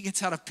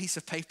a piece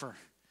of paper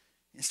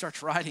and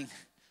starts writing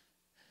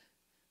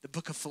the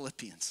book of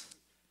Philippians.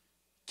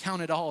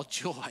 Count it all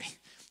joy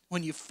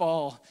when you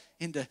fall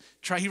into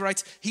try. He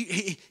writes,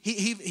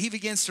 he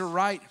begins to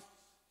write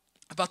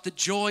about the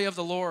joy of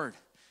the Lord.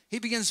 He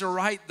begins to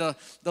write the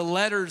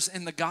letters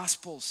in the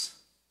Gospels,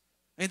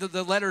 and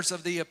the letters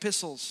of the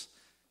epistles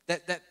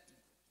that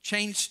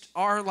changed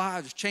our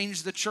lives,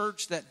 changed the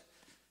church.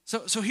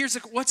 So here's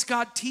what's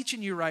God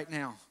teaching you right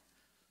now?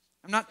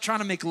 I'm not trying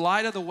to make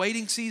light of the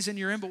waiting season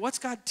you're in, but what's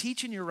God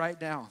teaching you right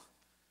now?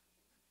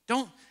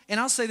 And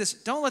I'll say this,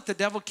 don't let the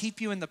devil keep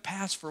you in the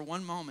past for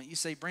one moment. You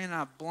say, Brandon,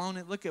 I've blown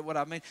it. Look at what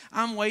I've made.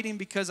 I'm waiting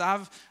because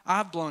I've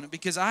blown it,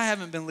 because I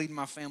haven't been leading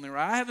my family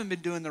right. I haven't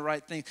been doing the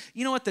right thing.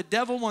 You know what? The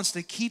devil wants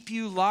to keep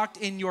you locked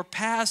in your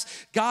past.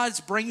 God's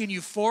bringing you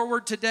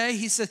forward today.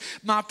 He says,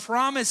 my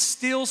promise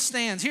still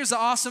stands. Here's the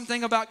awesome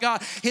thing about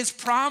God. His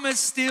promise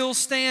still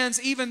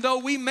stands even though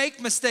we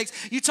make mistakes.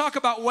 You talk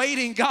about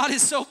waiting. God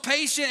is so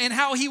patient in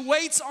how he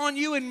waits on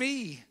you and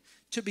me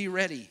to be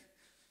ready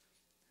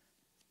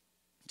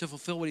to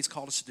fulfill what he's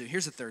called us to do.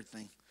 Here's the third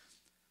thing.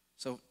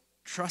 So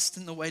trust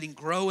in the waiting,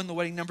 grow in the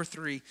waiting. Number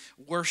 3,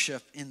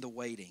 worship in the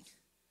waiting.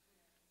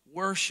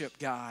 Worship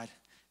God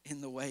in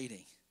the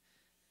waiting.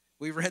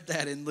 We read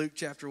that in Luke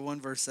chapter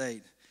 1, verse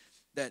 8.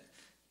 That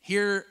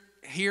here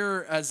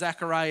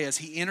Zechariah, as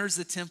he enters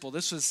the temple,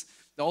 this was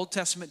the Old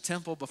Testament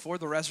temple before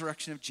the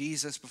resurrection of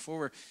Jesus,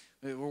 before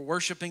we're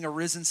worshiping a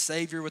risen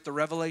Savior with the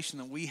revelation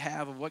that we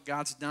have of what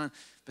God's done.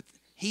 But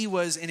he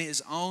was in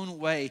his own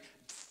way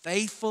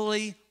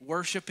faithfully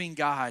worshiping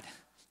God.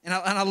 And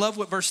I love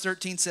what verse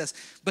 13 says.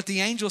 But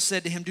the angel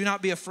said to him, do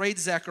not be afraid,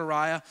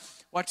 Zechariah.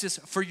 Watch this.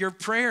 For your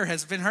prayer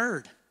has been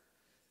heard.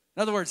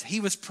 In other words,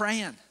 he was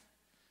praying.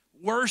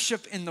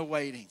 Worship in the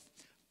waiting.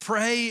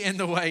 Pray in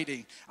the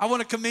waiting. I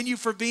want to commend you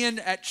for being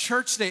at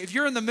church today. If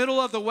you're in the middle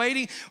of the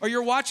waiting, or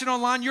you're watching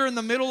online, you're in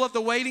the middle of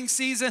the waiting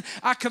season,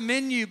 I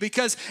commend you,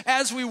 because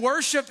as we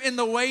worship in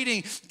the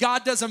waiting,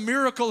 God does a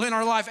miracle in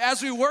our life.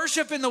 As we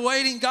worship in the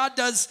waiting, God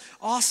does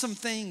awesome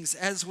things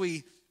as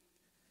we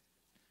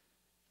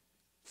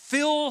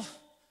fill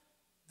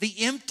the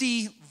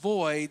empty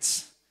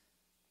voids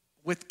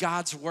with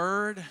God's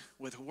word,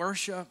 with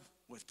worship,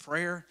 with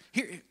prayer.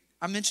 Here,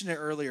 I mentioned it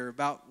earlier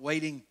about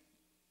waiting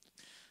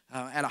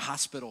at a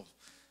hospital.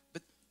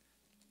 But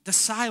the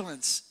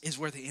silence is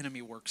where the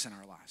enemy works in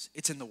our lives.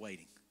 It's in the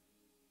waiting.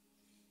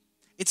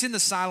 It's in the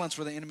silence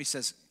where the enemy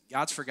says,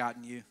 God's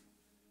forgotten you.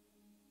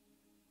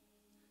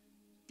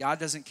 God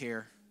doesn't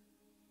care.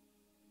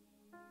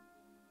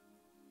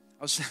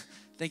 I was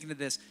thinking of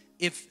this.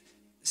 If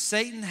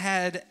Satan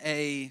had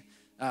a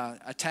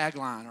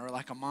tagline or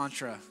like a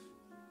mantra,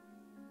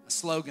 a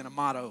slogan, a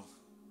motto,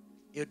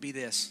 it would be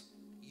this: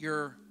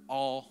 you're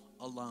all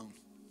alone.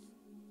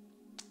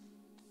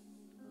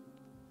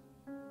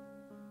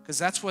 Because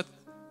that's what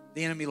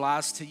the enemy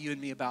lies to you and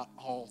me about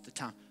all the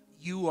time.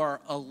 You are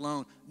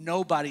alone.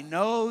 Nobody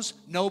knows.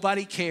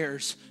 Nobody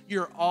cares.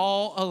 You're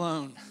all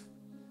alone.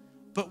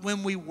 But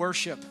when we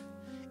worship,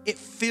 it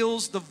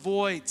fills the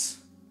voids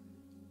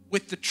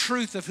with the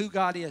truth of who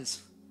God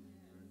is.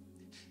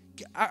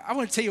 I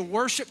want to tell you,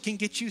 worship can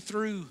get you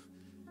through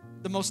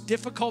the most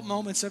difficult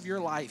moments of your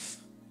life.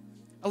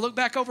 I look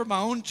back over my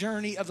own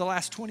journey of the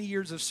last 20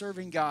 years of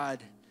serving God,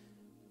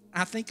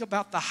 and I think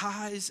about the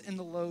highs and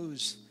the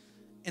lows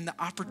and the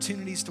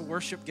opportunities to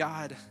worship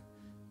God.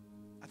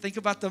 I think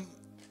about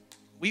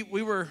we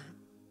were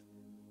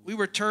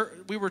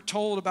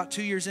told about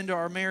 2 years into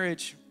our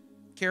marriage,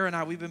 Kara and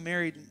I, we've been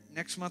married,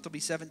 next month will be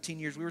 17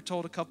 years. We were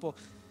told a couple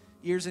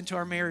years into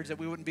our marriage that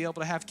we wouldn't be able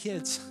to have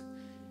kids.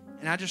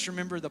 And I just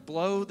remember the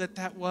blow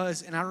that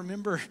was. And I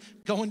remember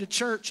going to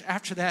church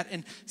after that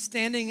and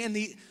standing in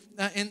the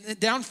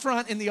down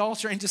front in the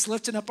altar and just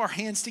lifting up our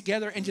hands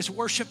together and just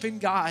worshiping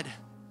God.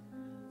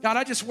 God,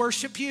 I just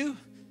worship you.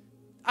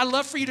 I'd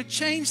love for you to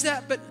change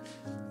that,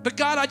 but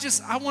God,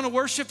 I want to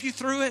worship you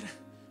through it.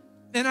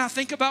 And I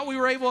think about we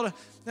were able to,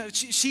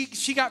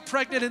 she got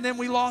pregnant, and then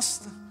we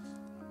lost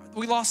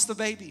the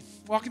baby,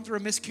 walking through a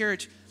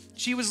miscarriage.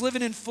 We were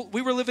living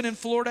in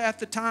Florida at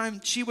the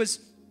time. She was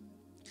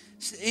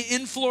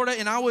in Florida,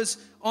 and I was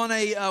on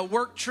a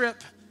work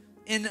trip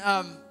in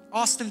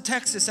Austin,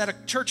 Texas at a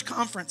church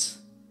conference.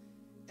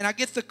 And I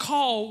get the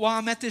call while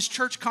I'm at this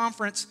church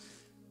conference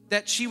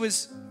that she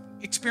was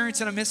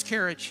experiencing a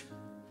miscarriage.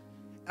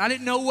 I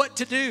didn't know what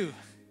to do.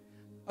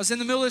 I was in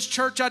the middle of this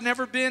church. I'd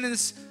never been in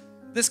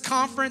this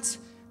conference.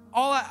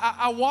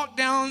 I walked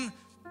down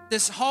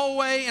this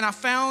hallway, and I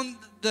found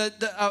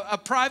a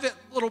private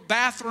little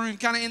bathroom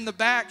kind of in the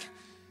back.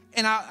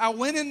 And I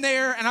went in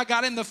there, and I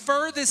got in the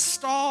furthest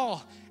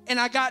stall, and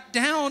I got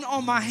down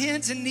on my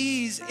hands and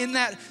knees in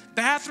that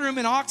bathroom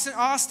in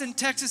Austin,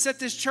 Texas at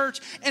this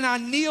church, and I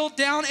kneeled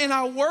down and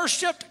I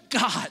worshiped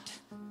God.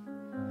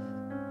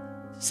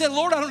 said,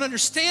 Lord, I don't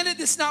understand it.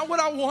 It's not what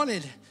I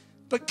wanted.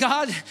 But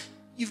God,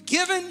 you've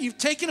given, you've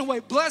taken away.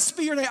 Blessed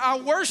be your name. I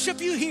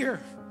worship you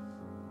here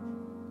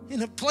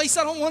in a place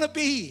I don't want to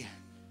be.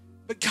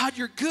 But God,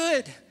 you're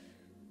good.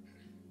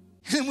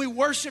 And we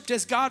worshiped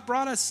as God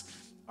brought us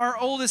our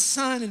oldest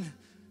son. And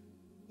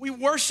we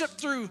worshiped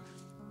through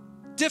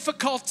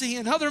difficulty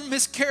and other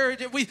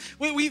miscarriage.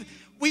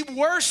 We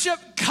worship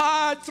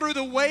God through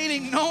the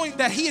waiting, knowing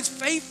that He is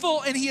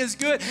faithful and He is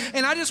good.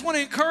 And I just want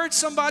to encourage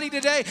somebody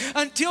today,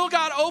 until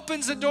God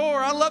opens the door,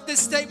 I love this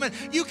statement,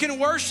 you can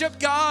worship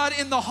God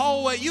in the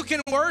hallway. You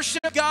can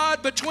worship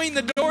God between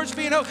the doors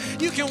being open.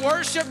 You can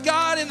worship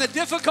God in the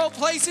difficult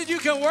places. You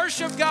can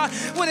worship God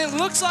when it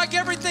looks like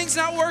everything's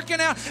not working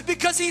out,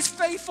 because He's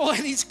faithful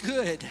and He's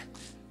good.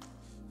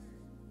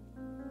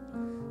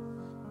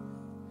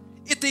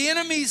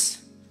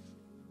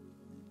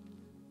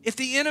 If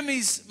the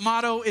enemy's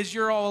motto is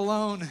you're all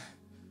alone,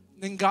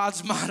 then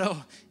God's motto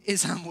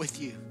is I'm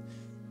with you.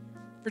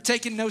 For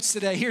taking notes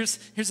today, here's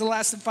the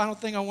last and final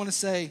thing I want to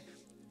say.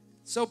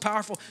 So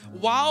powerful.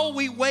 While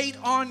we wait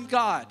on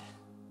God,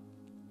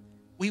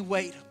 we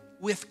wait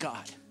with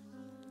God.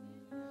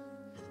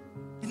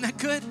 Isn't that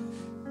good?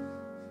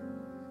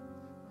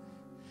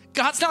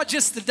 God's not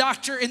just the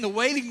doctor in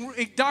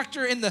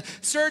the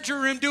surgery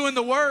room doing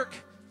the work.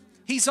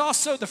 He's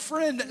also the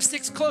friend that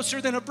sticks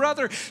closer than a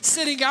brother,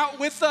 sitting out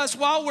with us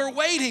while we're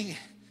waiting.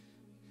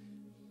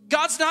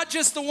 God's not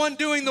just the one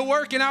doing the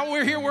work and now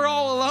we're here, we're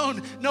all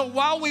alone. No,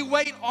 while we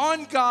wait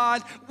on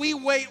God, we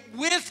wait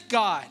with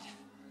God.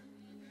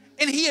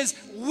 And He is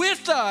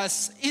with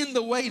us in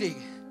the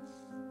waiting.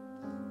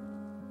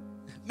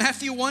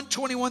 Matthew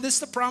 1:21, this is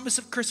the promise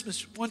of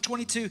Christmas.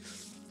 1:22,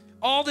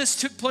 all this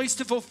took place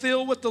to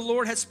fulfill what the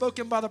Lord had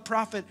spoken by the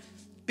prophet.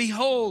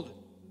 Behold,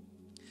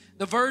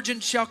 the virgin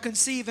shall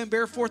conceive and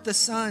bear forth a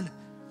son,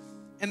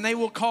 and they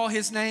will call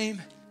his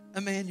name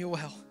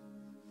Emmanuel,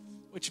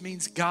 which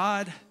means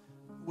God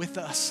with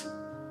us.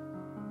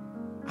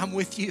 I'm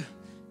with you.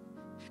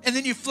 And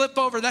then you flip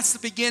over, that's the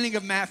beginning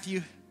of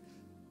Matthew.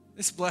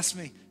 This blessed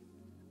me.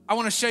 I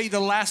want to show you the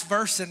last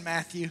verse in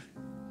Matthew.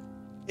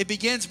 It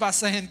begins by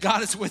saying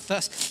God is with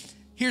us.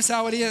 Here's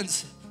how it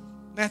ends.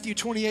 Matthew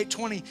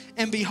 28:20.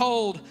 And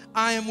behold,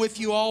 I am with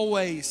you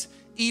always,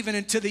 even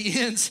into the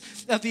ends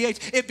of the age.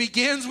 It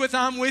begins with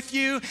I'm with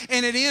you,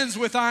 and it ends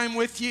with I'm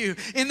with you.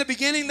 In the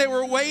beginning, they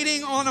were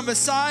waiting on a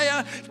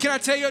Messiah. Can I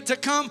tell you to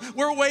come?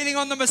 We're waiting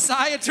on the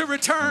Messiah to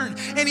return,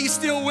 and He's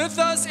still with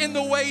us in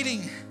the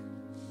waiting.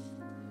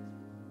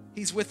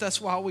 He's with us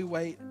while we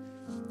wait.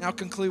 Now I'll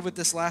conclude with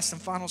this last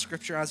and final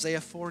scripture, Isaiah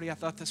 40. I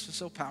thought this was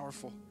so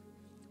powerful.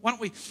 Why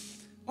don't we,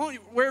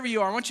 wherever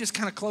you are, I want you to just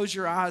kind of close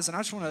your eyes, and I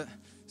just want to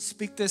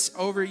speak this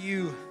over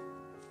you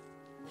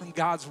from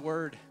God's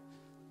word.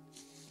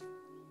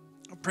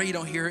 I pray you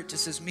don't hear it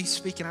just as me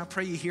speaking. I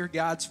pray you hear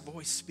God's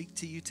voice speak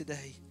to you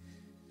today.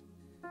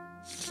 It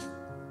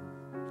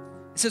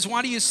says,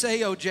 why do you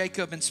say, O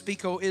Jacob, and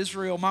speak, O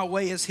Israel, my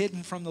way is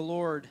hidden from the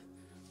Lord,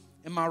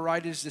 and my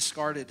right is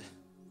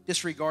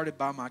disregarded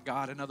by my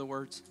God. In other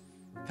words,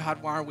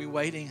 God, why are we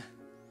waiting?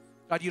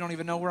 God, you don't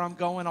even know where I'm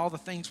going, all the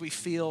things we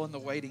feel in the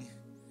waiting.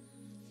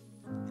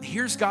 And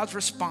here's God's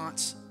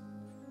response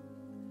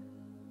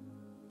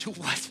to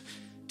what?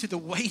 To the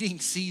waiting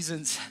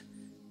seasons.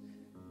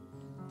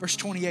 Verse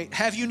 28,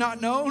 have you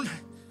not known?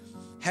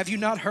 Have you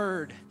not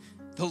heard?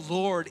 The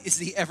Lord is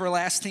the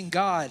everlasting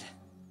God,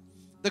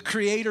 the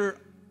creator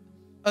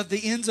of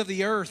the ends of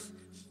the earth.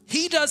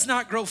 He does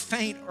not grow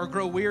faint or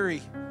grow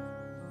weary.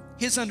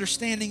 His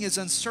understanding is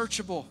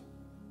unsearchable.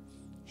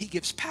 He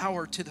gives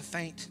power to the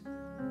faint.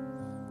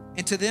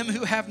 And to them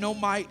who have no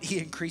might, He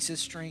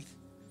increases strength.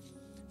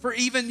 For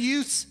even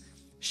youths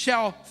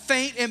shall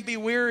faint and be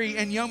weary,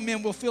 and young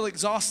men will feel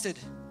exhausted.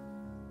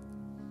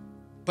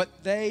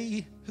 But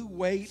they who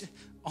wait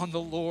on the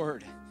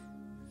Lord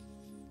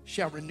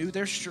shall renew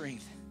their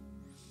strength.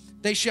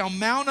 They shall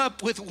mount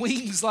up with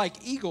wings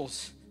like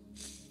eagles.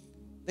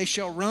 They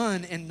shall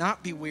run and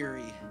not be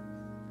weary.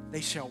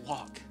 They shall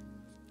walk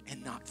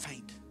and not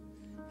faint.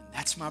 And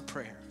that's my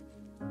prayer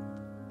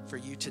for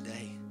you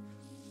today.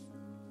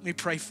 Let me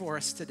pray for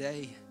us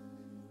today.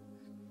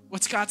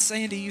 What's God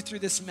saying to you through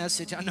this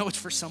message? I know it's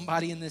for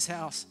somebody in this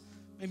house.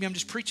 Maybe I'm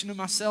just preaching to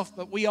myself,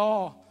 but we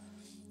all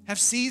have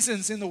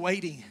seasons in the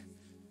waiting.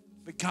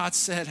 But God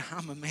said,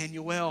 I'm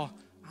Emmanuel.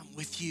 I'm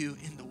with you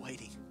in the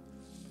waiting.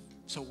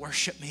 So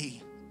worship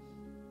me,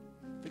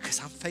 because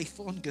I'm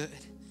faithful and good,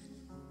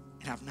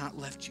 and I've not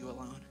left you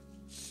alone.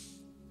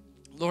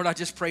 Lord, I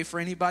just pray for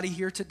anybody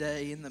here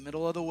today in the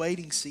middle of the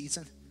waiting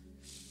season.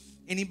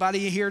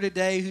 Anybody here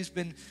today who's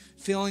been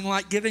feeling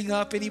like giving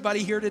up?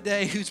 Anybody here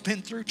today who's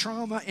been through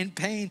trauma and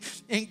pain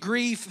and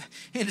grief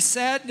and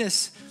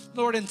sadness?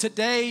 Lord, and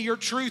today your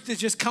truth is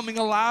just coming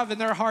alive in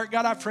their heart.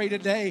 God, I pray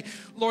today,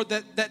 Lord,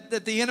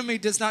 that the enemy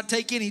does not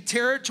take any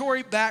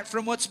territory back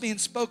from what's being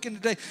spoken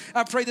today.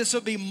 I pray this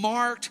will be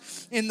marked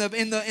in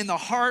the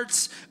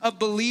hearts of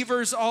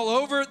believers all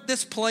over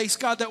this place,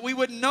 God, that we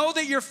would know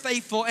that you're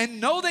faithful and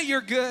know that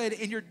you're good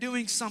and you're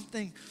doing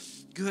something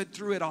good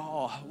through it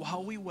all.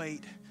 While we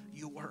wait,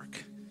 you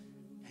work.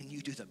 and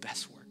you do the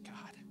best work,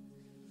 God.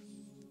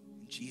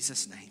 In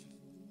Jesus' name.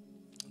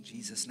 In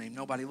Jesus' name.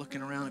 Nobody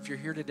looking around. If you're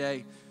here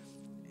today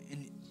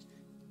and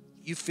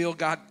you feel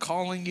God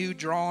calling you,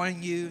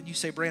 drawing you, and you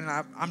say,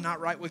 Brandon, I'm not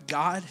right with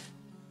God.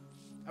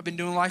 I've been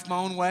doing life my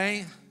own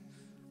way.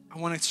 I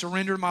want to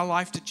surrender my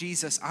life to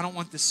Jesus. I don't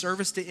want this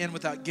service to end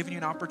without giving you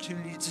an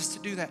opportunity just to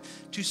do that,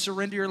 to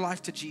surrender your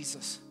life to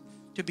Jesus,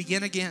 to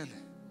begin again,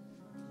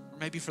 or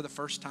maybe for the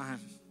first time.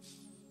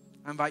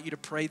 I invite you to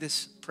pray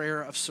this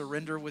prayer of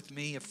surrender with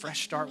me, a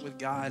fresh start with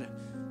God.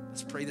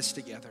 Let's pray this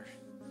together.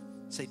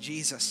 Say,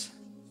 Jesus,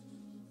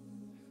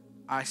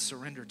 I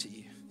surrender to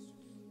you.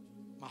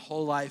 My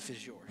whole life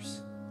is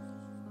yours.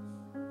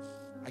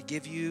 I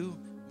give you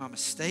my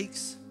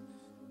mistakes.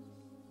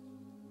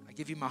 I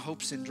give you my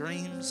hopes and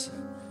dreams.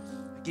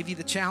 I give you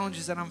the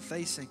challenges that I'm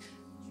facing.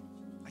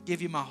 I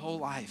give you my whole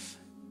life.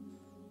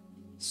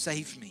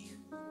 Save me.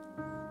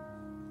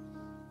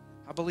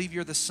 I believe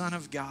you're the Son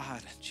of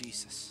God,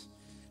 Jesus.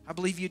 I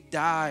believe you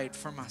died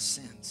for my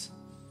sins.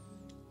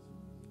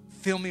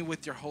 Fill me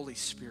with your Holy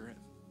Spirit.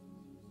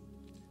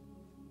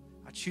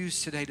 I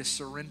choose today to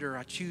surrender.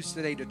 I choose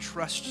today to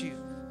trust you.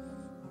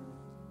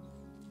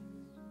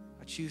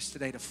 I choose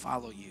today to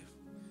follow you.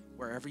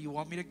 Wherever you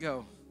want me to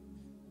go,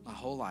 my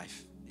whole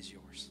life is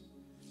yours.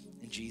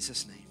 In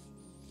Jesus' name,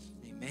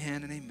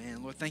 amen and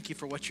amen. Lord, thank you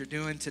for what you're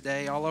doing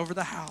today all over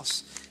the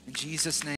house. In Jesus' name.